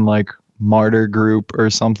Christian like martyr group or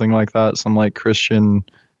something like that, some like Christian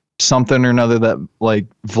something or another that like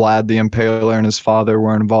Vlad the Impaler and his father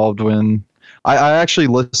were involved in. I actually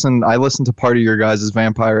listened to part of your guys'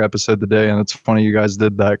 vampire episode today, and it's funny you guys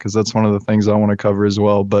did that because that's one of the things I want to cover as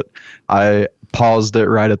well. But I paused it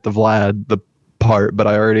right at the Vlad the part, but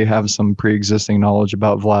I already have some pre-existing knowledge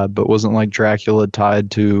about Vlad, but wasn't like Dracula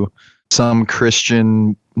tied to some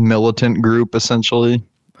Christian militant group essentially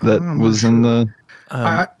that was in the.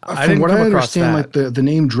 I From didn't what come I across understand, that. like the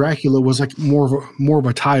name Dracula was like more of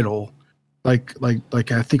a title, like I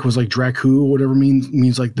think it was like Dracu, whatever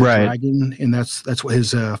means like the Right. dragon, and that's what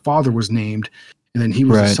his father was named, and then he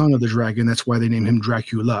was the Right. son of the dragon. That's why they named him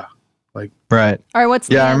Dracula. Right. All right, what's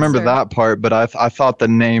the Yeah, I remember answer? that part, but I thought the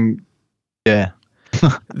name. Yeah.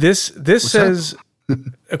 This says,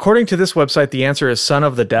 according to this website, the answer is son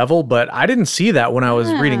of the devil, but I didn't see that when I was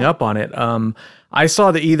reading up on it. I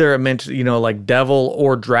saw that either it meant, like devil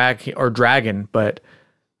or dragon, but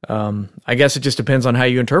I guess it just depends on how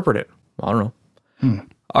you interpret it. I don't know.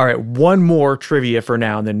 All right, one more trivia for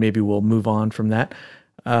now, and then maybe we'll move on from that.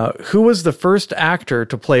 Who was the first actor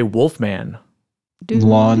to play Wolfman?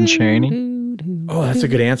 Lon Chaney? Oh, that's a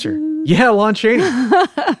good answer. Yeah, Lon Chaney.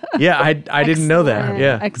 Yeah, I didn't know that. Excellent.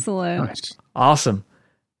 Yeah, Excellent. Nice. awesome.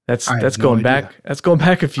 That's I had no going idea. back. That's going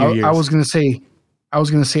back a few years. I was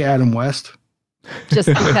gonna say Adam West. Just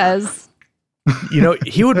because.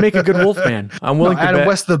 He would make a good Wolfman. I'm willing to Adam bet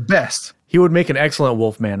West the best. he would make an excellent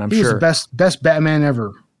Wolfman. I'm He was sure. the best Batman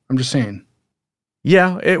ever. I'm just saying.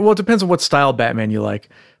 Yeah, it depends on what style Batman you like.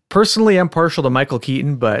 Personally, I'm partial to Michael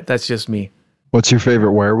Keaton, but that's just me. What's your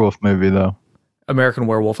favorite werewolf movie though? American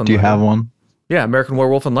Werewolf in Do you London. have one? Yeah, American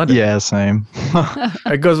Werewolf in London. Yeah, same.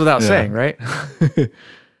 It goes without Yeah. saying, right?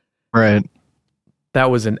 Right. That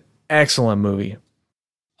was an excellent movie.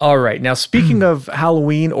 All right. Now, speaking of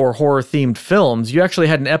Halloween or horror themed films, you actually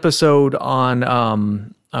had an episode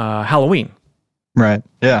on Halloween. Right.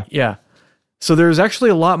 Yeah. Yeah. So there's actually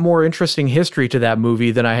a lot more interesting history to that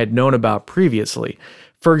movie than I had known about previously.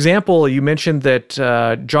 For example, you mentioned that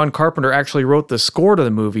John Carpenter actually wrote the score to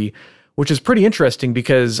the movie, which is pretty interesting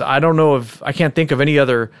because I can't think of any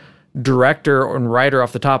other director or writer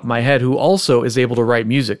off the top of my head who also is able to write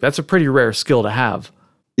music. That's a pretty rare skill to have.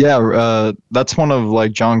 Yeah, that's one of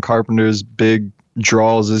like John Carpenter's big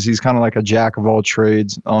draws is he's kind of like a jack of all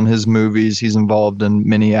trades on his movies. He's involved in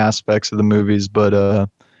many aspects of the movies, but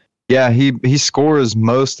yeah, he scores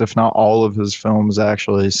most, if not all, of his films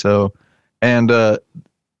actually. So, and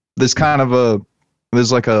there's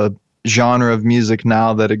like a genre of music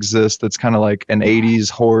now that exists that's kind of like an 80s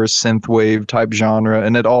horror synthwave type genre,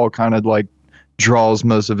 and it all kind of like draws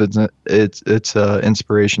most of its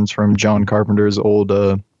inspirations from John Carpenter's old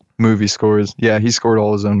movie scores. Yeah, he scored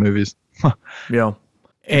all his own movies. Yeah.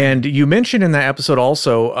 And you mentioned in that episode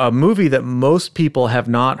also a movie that most people have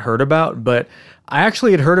not heard about, but I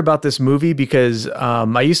actually had heard about this movie because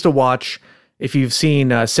I used to watch, if you've seen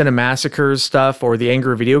Cinemassacre's stuff or The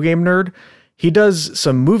Angry Video Game Nerd, he does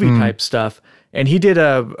some movie type stuff, and he did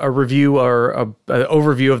a review or a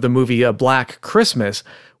overview of the movie Black Christmas,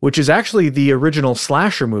 which is actually the original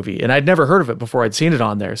slasher movie, and I'd never heard of it before I'd seen it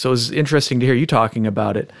on there, so it was interesting to hear you talking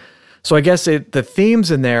about it. So I guess the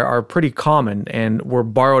themes in there are pretty common and were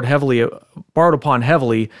borrowed upon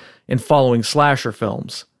heavily in following slasher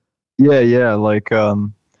films. Yeah. Like,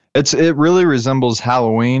 it really resembles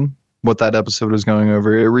Halloween, what that episode is going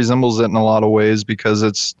over. It resembles it in a lot of ways because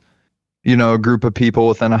it's, a group of people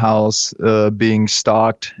within a house being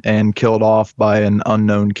stalked and killed off by an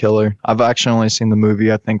unknown killer. I've actually only seen the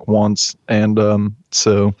movie, I think, once. And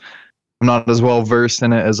so I'm not as well versed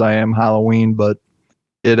in it as I am Halloween, but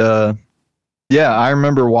I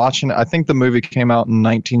remember watching it. I think the movie came out in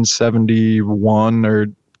 1971 or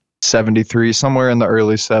 73, somewhere in the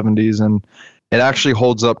early 70s. And it actually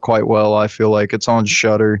holds up quite well. I feel like it's on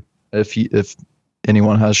Shudder if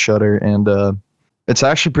anyone has Shudder, and it's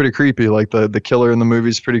actually pretty creepy. Like the killer in the movie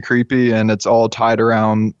is pretty creepy, and it's all tied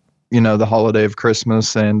around the holiday of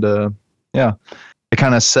Christmas, and it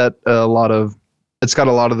kind of set a lot of. It's got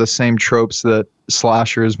a lot of the same tropes that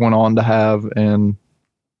slashers went on to have, and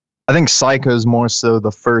I think Psycho is more so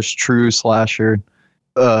the first true slasher.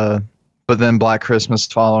 But then Black Christmas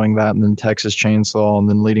following that, and then Texas Chainsaw, and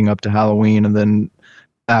then leading up to Halloween, and then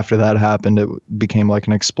after that happened, it became like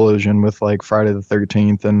an explosion with like Friday the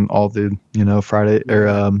 13th and all the Friday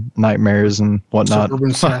or nightmares and whatnot.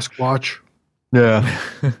 Suburban Sasquatch. Yeah,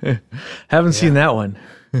 haven't seen that one.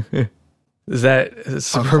 Is that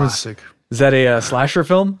Suburban? Classic. Is that a slasher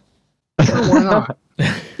film? Sure, why not?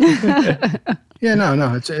 Yeah,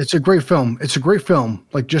 no, it's a great film. It's a great film.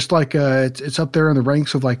 Like just like it's up there in the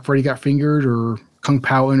ranks of like Freddy Got Fingered or Kung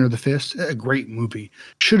Pao Enter the Fist. A great movie.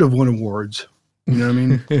 Should have won awards. You know what I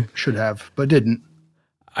mean? Should have, but didn't.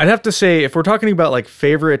 I'd have to say, if we're talking about like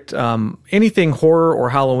favorite anything horror or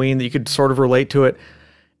Halloween that you could sort of relate to it,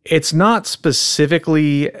 it's not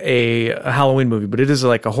specifically a Halloween movie, but it is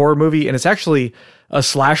like a horror movie, and it's actually a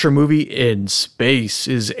slasher movie in space.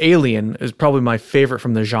 Is Alien is probably my favorite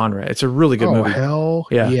from the genre. It's a really good movie. Oh, hell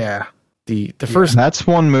yeah. The first... That's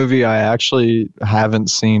one movie I actually haven't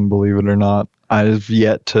seen, believe it or not. I've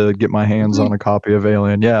yet to get my hands on a copy of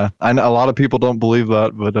Alien. Yeah, I know a lot of people don't believe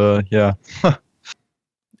that, but yeah.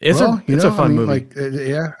 It's a fun movie. Like,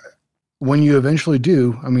 when you eventually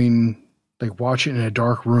do, I mean, like watch it in a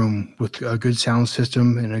dark room with a good sound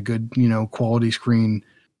system and a good, quality screen,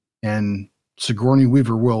 and Sigourney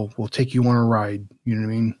Weaver will take you on a ride. You know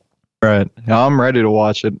what I mean? Right. Yeah, I'm ready to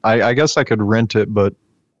watch it. I guess I could rent it, but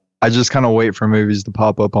I just kind of wait for movies to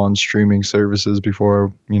pop up on streaming services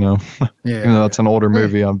before, even though that's an older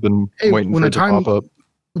movie. I've been waiting for it to pop up.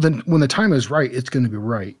 Then when the time is right, it's going to be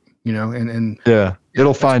right, and yeah,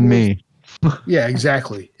 it'll find me. Yeah,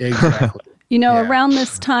 exactly. Around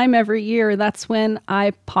this time every year, that's when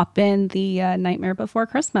I pop in the Nightmare Before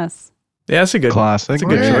Christmas. Yeah, that's a good classic. That's a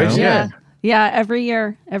good choice. Yeah. Every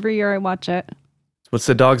year I watch it. What's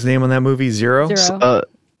the dog's name on that movie? Zero.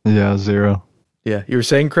 Yeah, Zero. Yeah, you were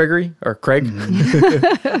saying Gregory or Craig?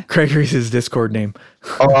 Gregory's his Discord name.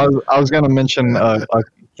 Oh, I was going to mention. I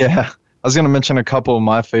was going to mention a couple of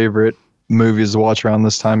my favorite movies to watch around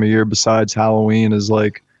this time of year besides Halloween is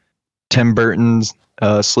like Tim Burton's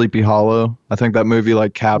Sleepy Hollow. I think that movie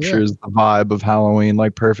like captures the vibe of Halloween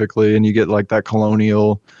like perfectly, and you get like that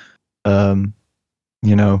colonial, 19th,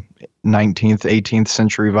 18th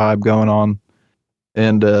century vibe going on.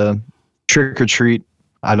 And Trick or Treat.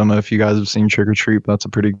 I don't know if you guys have seen Trick or Treat, but that's a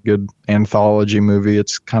pretty good anthology movie.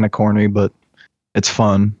 It's kind of corny, but it's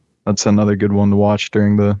fun. That's another good one to watch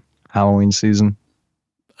during the Halloween season.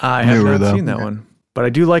 I have not seen that one, but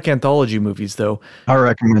I do like anthology movies, though. I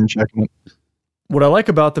recommend checking it. What I like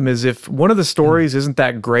about them is if one of the stories isn't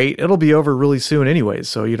that great, it'll be over really soon anyways,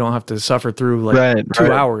 so you don't have to suffer through like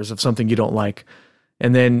 2 hours of something you don't like.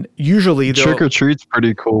 And then usually... Trick or Treat's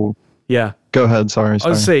pretty cool. Yeah. Go ahead. Sorry. I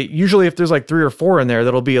was say usually if there's like 3 or 4 in there,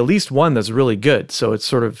 that'll be at least one that's really good. So it's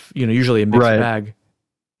sort of usually a mixed bag.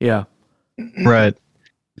 Yeah. Right.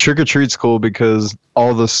 Trick or Treat's cool because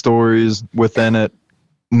all the stories within it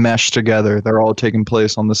mesh together. They're all taking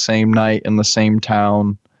place on the same night in the same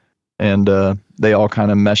town, and they all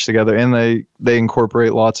kind of mesh together. And they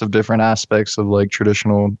incorporate lots of different aspects of like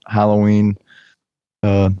traditional Halloween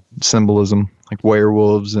symbolism, like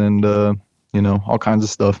werewolves and all kinds of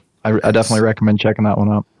stuff. I definitely recommend checking that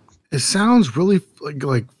one out. It sounds really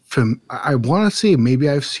like I want to say maybe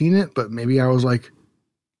I've seen it, but maybe I was like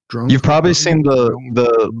drunk. You've probably seen the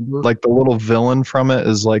little villain from it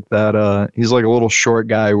is like that. He's like a little short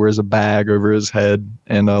guy who wears a bag over his head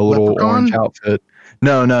and a little orange outfit.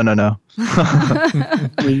 No. I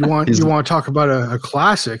mean, you want to talk about a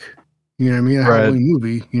classic? You know what I mean? A Halloween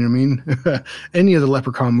movie. You know what I mean? Any of the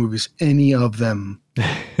Leprechaun movies, any of them. I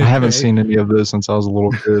haven't seen any of those since I was a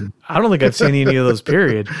little kid. I don't think I've seen any of those,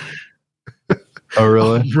 period. Oh,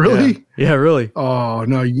 really? Really? Yeah, really. Oh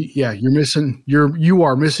no, you're missing. You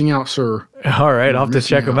are missing out, sir. All right, You're I'll have to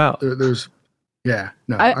missing check them out. There's, no.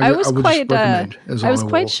 I was would quite just recommend as I was all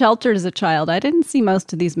quite will. sheltered as a child. I didn't see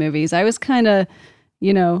most of these movies. I was kind of,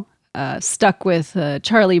 stuck with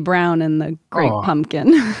Charlie Brown and the Great Aw.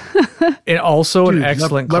 Pumpkin. And also Dude, an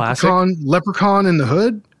excellent classic. Leprechaun in the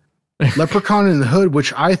Hood. Leprechaun in the Hood,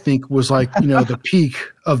 which I think was like, the peak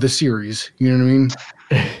of the series. You know what I mean?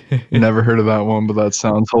 Never heard of that one, but that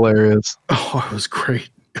sounds hilarious. Oh, it was great.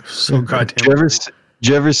 It was so goddamn. Did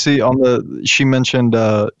you ever see she mentioned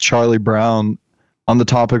Charlie Brown on the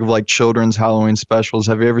topic of like children's Halloween specials.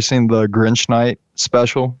 Have you ever seen the Grinch Night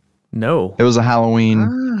special? No. It was a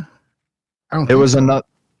Halloween. I don't. It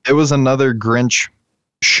was another Grinch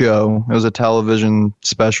show. It was a television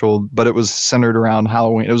special, but it was centered around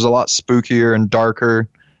Halloween. It was a lot spookier and darker,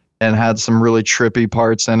 and had some really trippy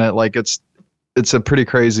parts in it. Like it's a pretty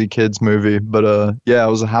crazy kids movie. But yeah, it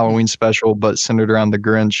was a Halloween special, but centered around the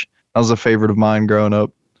Grinch. That was a favorite of mine growing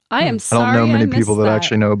up. I am I sorry. don't know many people missed that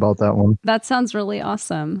actually know about that one. That sounds really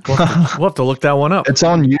awesome. We'll have to look that one up. It's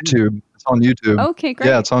on YouTube. Okay, great.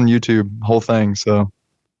 Yeah, it's on YouTube, whole thing. So,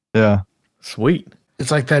 yeah. Sweet.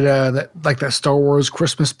 It's like that Star Wars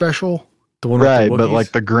Christmas special. The one with Right, the but Wookiees?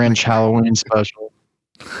 like the Grinch Halloween special.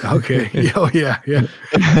 Okay. Yeah.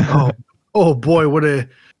 Oh boy, what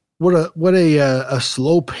a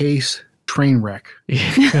slow pace train wreck.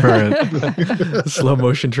 Right. Slow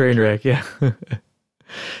motion train wreck. Yeah.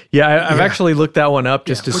 Yeah, I've actually looked that one up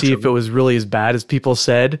just to see if it was really as bad as people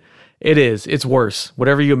said. It is. It's worse.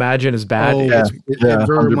 Whatever you imagine is bad. Oh, Yeah. it Yeah,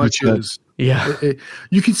 very much 100%. is. Yeah.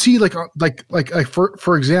 You can see like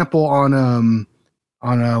for example on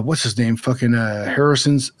what's his name? Fucking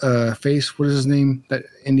Harrison's face. What is his name? That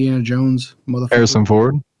Indiana Jones motherfucker.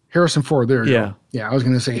 Harrison Ford. There you Yeah. go. Yeah, I was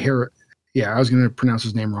gonna say I was gonna pronounce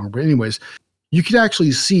his name wrong, but anyways, you could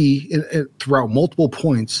actually see it throughout multiple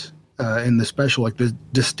points in the special, like the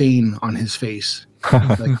disdain on his face,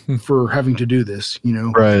 like for having to do this,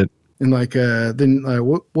 Right. And like then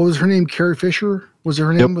what was her name? Carrie Fisher was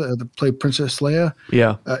her name? To play Princess Leia.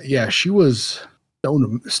 Yeah. Yeah, she was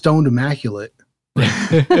stoned immaculate.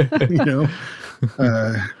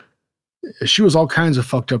 She was all kinds of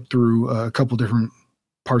fucked up through a couple different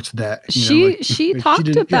parts of that. She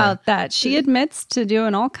talked about that. She admits to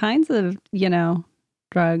doing all kinds of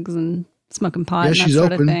drugs and smoking pot and that she's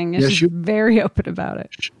sort open. of thing. And Yeah, she's very open about it.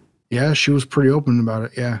 Yeah, she was pretty open about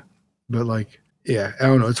it. Yeah, but like, yeah, I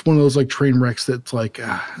don't know. It's one of those like train wrecks that's like,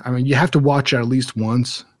 you have to watch it at least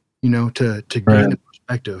once, to gain the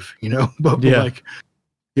perspective, But Yeah. like,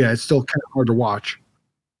 yeah, it's still kind of hard to watch.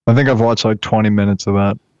 I think I've watched like 20 minutes of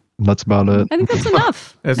that. That's about it. I think that's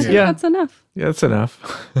enough. That's Enough. Yeah, that's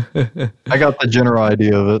enough. I got the general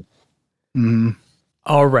idea of it. Mm.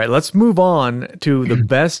 All right, let's move on to the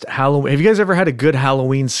best Halloween. Have you guys ever had a good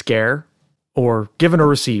Halloween scare, or given or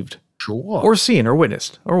received, Sure. or seen or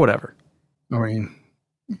witnessed, or whatever? I mean,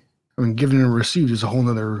 giving and received is a whole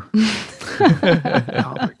nother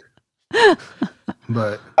topic.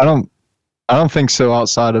 But I don't think so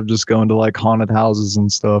outside of just going to like haunted houses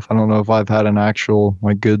and stuff. I don't know if I've had an actual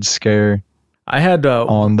like good scare I had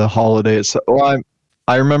on the holiday itself. Well,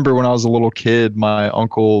 I remember when I was a little kid, my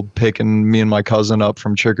uncle picking me and my cousin up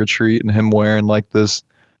from trick or treat and him wearing like this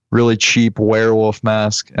really cheap werewolf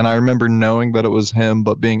mask. And I remember knowing that it was him,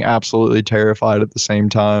 but being absolutely terrified at the same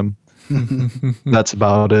time. That's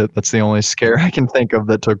about it. That's the only scare I can think of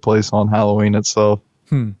that took place on Halloween itself.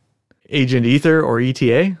 Agent Ether or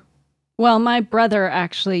ETA. Well, my brother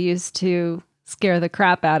actually used to scare the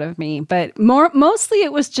crap out of me, but mostly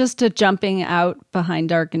it was just a jumping out behind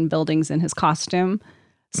darkened buildings in his costume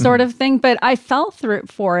sort of thing. But I fell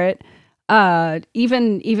for it.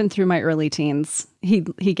 Even through my early teens, he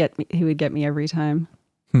would get me every time.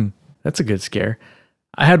 That's a good scare.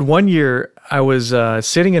 I had one year I was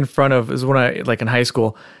sitting in front of, it was when I, like in high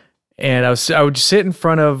school, and I would sit in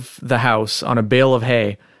front of the house on a bale of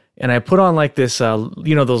hay, and I put on like this,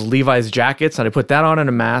 those Levi's jackets, and I put that on and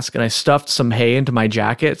a mask, and I stuffed some hay into my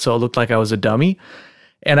jacket so it looked like I was a dummy.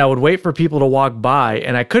 And I would wait for people to walk by,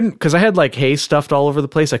 and I couldn't, because I had like hay stuffed all over the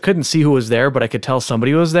place. I couldn't see who was there, but I could tell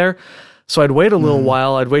somebody was there. So I'd wait a little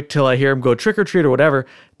while. I'd wait till I hear him go trick or treat or whatever.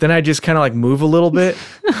 Then I'd just kind of like move a little bit.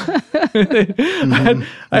 I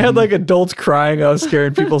had like adults crying. I was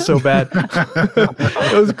scaring people so bad.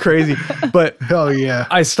 It was crazy. But hell yeah.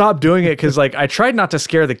 I stopped doing it because like I tried not to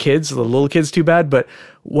scare the kids, the little kids too bad. But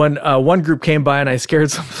when one group came by and I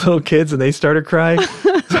scared some little kids and they started crying,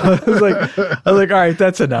 so I was like, all right,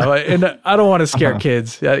 that's enough. And I don't want to scare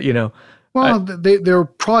kids, Well, they're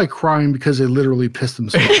probably crying because they literally pissed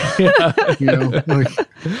themselves. You know,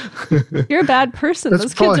 like, You're a bad person. That's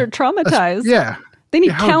Those probably- kids are traumatized. yeah. They need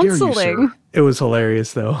Yeah, how dare you, counseling. sir. It was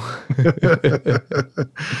hilarious though.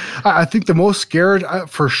 I think the most scared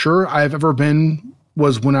for sure I've ever been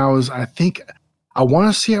was when I was, I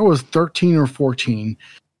want to say I was 13 or 14.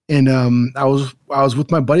 And I was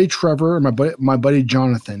with my buddy Trevor and my buddy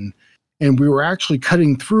Jonathan, and we were actually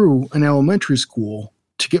cutting through an elementary school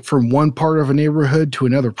to get from one part of a neighborhood to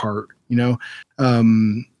another part, you know,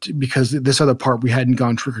 because this other part we hadn't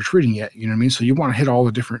gone trick or treating yet, you know what I mean? So you want to hit all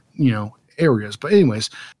the different, you know, areas. But anyways,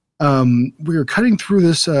 we were cutting through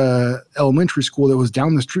this elementary school that was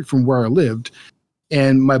down the street from where I lived,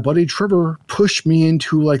 and my buddy Trevor pushed me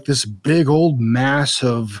into like this big old mass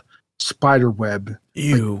of spider web.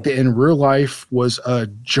 Ew. Like, in real life was a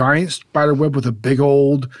giant spider web with a big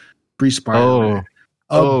old tree spider. Oh. in it.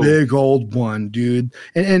 A Oh. big old one, dude.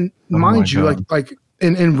 And Oh my mind you, God. like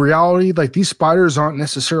in reality, like these spiders aren't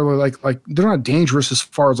necessarily like they're not dangerous as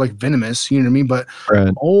far as like venomous, you know what I mean? But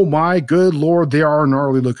Right. oh my good lord, they are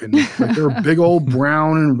gnarly looking. Like they're big old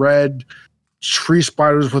brown and red tree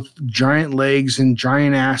spiders with giant legs and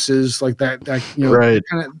giant asses, like that you know, Right.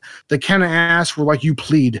 the kind of ass where like you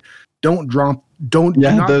plead, don't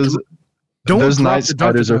Yeah, don't those drop night the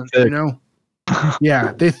Dunkin' spiders are Donuts, you thick. know?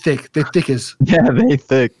 Yeah, they're thick as Yeah, they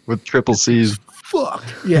thick with triple C's. fuck.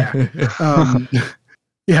 Yeah.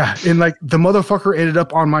 Yeah, and like the motherfucker ended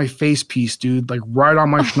up on my face piece, dude, like right on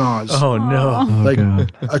my schnoz. Oh no. Aw. Like-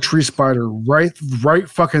 God. A tree spider right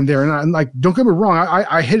fucking there. And like, don't get me wrong,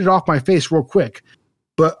 I hit it off my face real quick,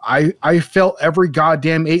 but I felt every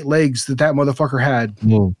goddamn 8 legs that motherfucker had.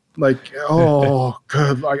 Mm. Like, oh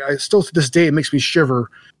good. Like I still to this day it makes me shiver.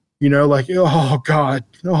 You know, like, oh God.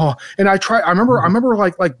 Oh, and I remember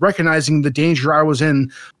like recognizing the danger I was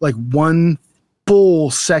in like one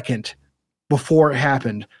full second before it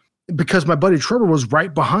happened, because my buddy Trevor was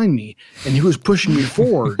right behind me and he was pushing me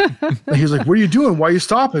forward. And he was like, "What are you doing? Why are you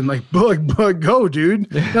stopping?" Like, but go,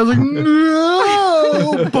 dude. And I was like,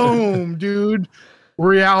 "No!" Boom, dude.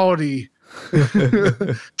 Reality.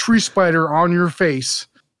 Tree spider on your face.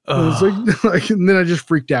 It was like, and then I just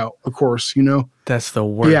freaked out, of course, you know. That's the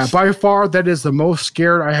worst. Yeah, by far that is the most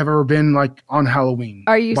scared I have ever been, like on Halloween.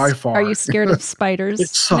 Are you by far? are you scared of spiders It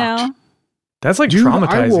sucked. now? That's like Dude, traumatizing.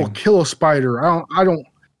 I will kill a spider. I don't.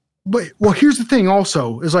 But well, here's the thing.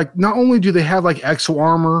 Also, is like not only do they have like exo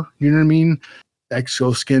armor, you know what I mean,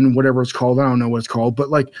 exoskin, whatever it's called. I don't know what it's called, but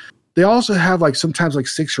like they also have like sometimes like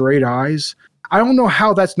 6 or 8 eyes. I don't know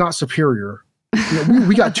how that's not superior. You know,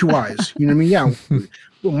 we got 2 eyes. You know what I mean? Yeah,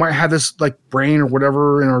 we might have this like brain or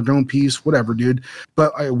whatever in our dome piece, whatever, dude.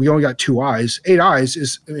 But we only got 2 eyes. 8 eyes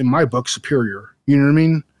is in my book superior. You know what I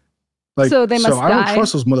mean? Like, So they must I don't die.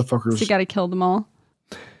 trust those So motherfuckers. you got to kill them all.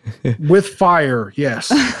 With fire, yes.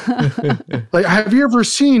 Like, have you ever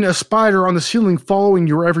seen a spider on the ceiling following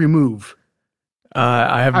your every move?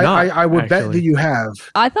 I have not. I would bet actually. that you have.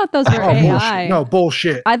 I thought those were Oh, AI. bullshit. No,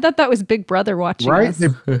 bullshit. I thought that was Big Brother watching Right? us.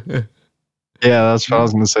 Yeah, that's what I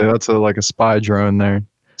was gonna say. That's like a spy drone there.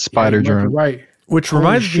 Spider Yeah, you might be drone. right. Which Holy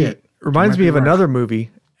reminds shit. reminds You me might of be right. another movie,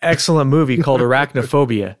 excellent movie called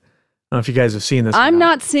Arachnophobia. I don't know if you guys have seen this. or I'm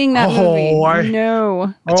not seeing that Oh, movie.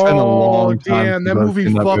 No. It's been a long time damn, that since I've movie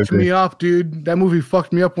seen that fucked movie. me up, dude. That movie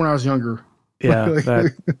fucked me up when I was younger. Yeah, Like,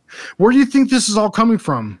 that, where do you think this is all coming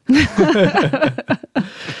from?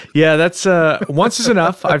 yeah. That's once is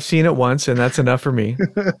enough. I've seen it once, and that's enough for me.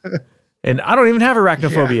 And I don't even have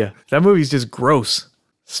arachnophobia. That movie's just gross.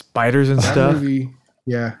 Spiders and That stuff. movie,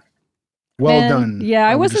 yeah. Well And, done. yeah,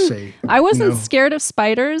 I would just wasn't- say, I wasn't you know. scared of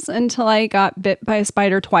spiders until I got bit by a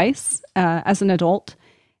spider twice as an adult,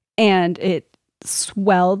 and it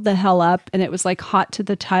swelled the hell up, and it was like hot to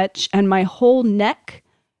the touch, and my whole neck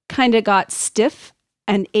kind of got stiff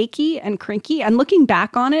and achy and cranky. And looking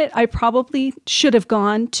back on it, I probably should have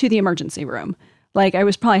gone to the emergency room. Like I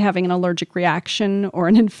was probably having an allergic reaction or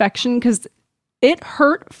an infection because it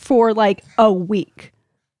hurt for like a week.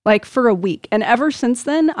 Like for a week. And ever since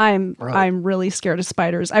then, I'm really scared of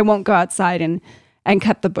spiders. I won't go outside and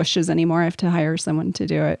cut the bushes anymore. I have to hire someone to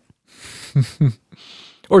do it.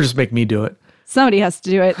 Or just make me do it. Somebody has to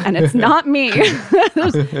do it, and it's not me.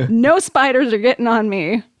 There's no spiders are getting on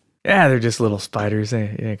me Yeah, they're just little spiders.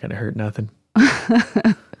 They ain't gonna hurt nothing.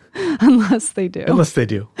 unless they do. Unless they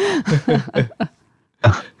do.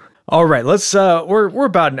 All right, let's we're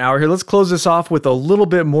about an hour here. Let's close this off with a little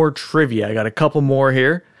bit more trivia. I got a couple more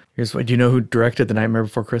here. Here's what, do you know who directed The Nightmare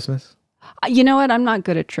Before Christmas? You know what? I'm not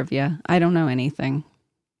good at trivia. I don't know anything.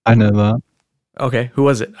 I know that. Okay, who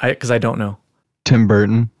was it? Because I don't know. Tim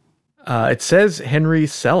Burton. It says Henry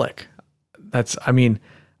Selick.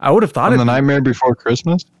 I would have thought On The it. Nightmare Before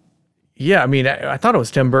Christmas? Yeah, I mean, I thought it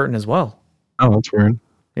was Tim Burton as well. Oh, that's weird.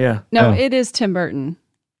 Yeah. No, Oh. it is Tim Burton.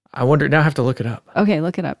 I wonder, now I have to look it up. Okay,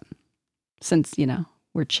 look it up. Since,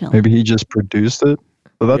 we're chilling. Maybe he just produced it.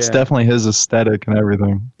 But that's Yeah. definitely his aesthetic and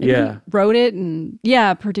everything. Maybe Yeah. he wrote it and,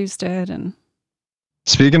 produced it. And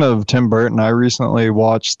Speaking of Tim Burton, I recently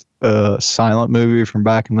watched a silent movie from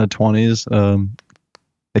back in the 20s,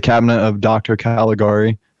 The Cabinet of Dr. Caligari.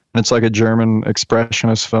 And it's like a German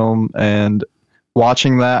expressionist film. And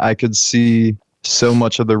watching that, I could see so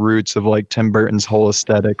much of the roots of like Tim Burton's whole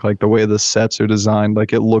aesthetic, like the way the sets are designed.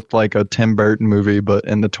 Like it looked like a Tim Burton movie, but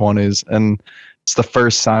in the 20s. And it's the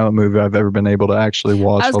first silent movie I've ever been able to actually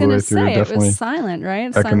watch I was all the going way to through. say, it Definitely was silent,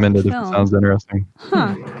 right? recommend it Silent if it film. sounds interesting.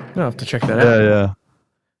 Huh. I'll have to check that out. Yeah.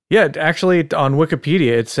 Yeah, actually, on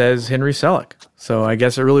Wikipedia, it says Henry Selick. So I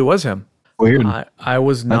guess it really was him. Weird. I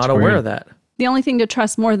was not That's aware weird. of that. The only thing to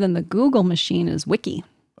trust more than the Google machine is Wiki.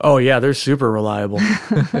 Oh, yeah, they're super reliable.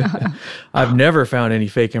 I've never found any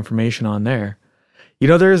fake information on there.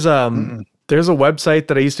 There's a website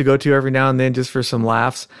that I used to go to every now and then just for some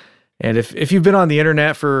laughs. And if you've been on the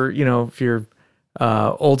internet for, if you're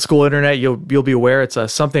old school internet, you'll be aware it's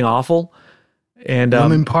Something Awful. And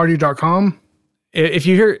Lemonparty.com. if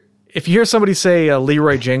you hear somebody say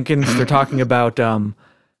Leroy Jenkins, they're talking about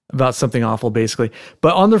Something Awful, basically.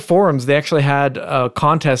 But on their forums, they actually had a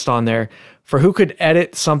contest on there for who could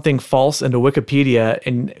edit something false into Wikipedia,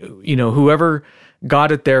 and whoever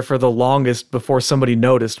got it there for the longest before somebody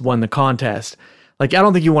noticed won the contest. Like, I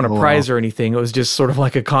don't think you won a prize or anything. It was just sort of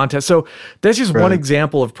like a contest. So that's just one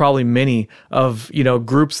example of probably many of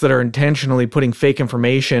groups that are intentionally putting fake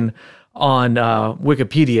information on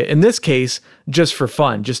Wikipedia. In this case, just for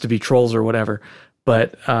fun, just to be trolls or whatever.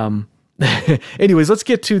 But anyways, let's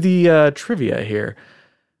get to the trivia here.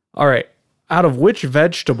 All right. Out of which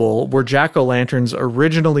vegetable were jack-o'-lanterns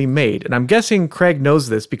originally made? And I'm guessing Craig knows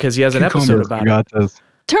this because he has an episode about You got this.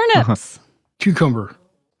 Turnips. Cucumber.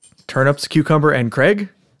 turnips, cucumber, and Craig.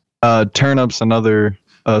 Turnips and other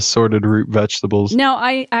assorted root vegetables. Now,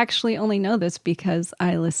 I actually only know this because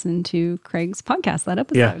I listened to Craig's podcast, that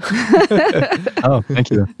episode. Yeah. Oh, thank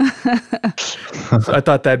you. So I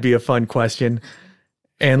thought that'd be a fun question.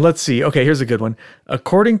 And let's see. Okay, here's a good one.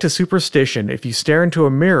 According to superstition, if you stare into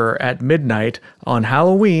a mirror at midnight on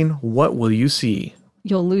Halloween, what will you see?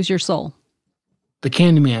 You'll lose your soul. The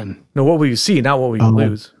Candyman. No, what will you see? Not what will you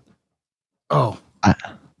lose. Oh, I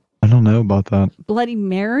don't know about that. Bloody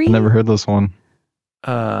Mary? I never heard this one.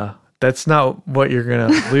 That's not what you're gonna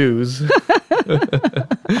lose.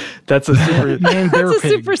 That's a super. man, bear, That's a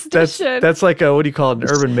pig. superstition. That's like a, what do you call it? An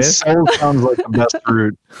urban myth. Soul sounds like the best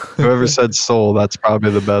root. Whoever said soul, that's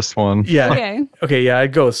probably the best one. Yeah. Okay. Okay. Yeah,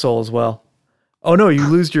 I'd go with soul as well. Oh no, you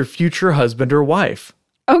lose your future husband or wife.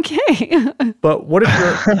 Okay. But what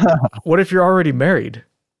if you're already married?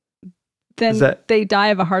 Then Is that- they die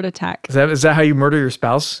of a heart attack. Is that how you murder your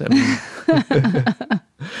spouse? I mean,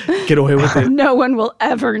 get away with it. No one will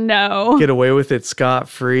ever know. Get away with it scot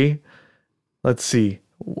free. Let's see.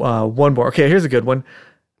 One more. Okay, here's a good one.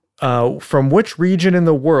 From which region in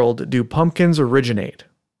the world do pumpkins originate?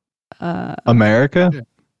 America?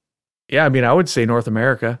 Yeah, I mean, I would say North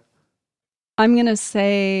America. I'm going to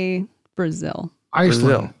say Brazil.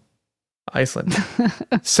 Iceland. Iceland.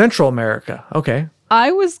 Central America. Okay.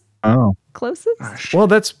 I was Oh. closest? Ah, shit. Well,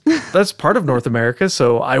 that's part of North America,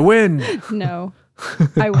 so I win. No.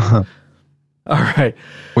 I won't. All right.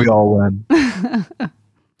 We all win.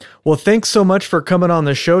 Well, thanks so much for coming on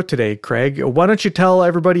the show today, Craig. Why don't you tell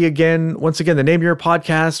everybody once again, the name of your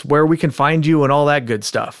podcast, where we can find you, and all that good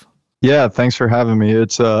stuff. Yeah, thanks for having me.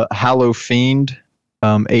 It's Hallofiend,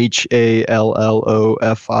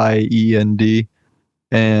 HALLOFIEND,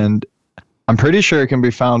 and I'm pretty sure it can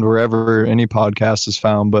be found wherever any podcast is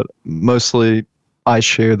found, but mostly I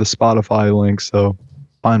share the Spotify link, so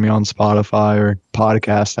find me on Spotify or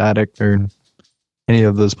Podcast Addict or any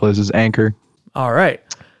of those places. Anchor. All right.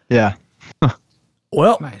 Yeah.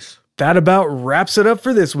 Well, Nice. that about wraps it up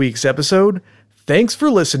for this week's episode. Thanks for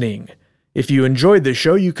listening. If you enjoyed the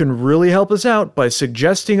show, you can really help us out by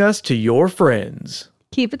suggesting us to your friends.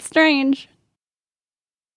 Keep it strange.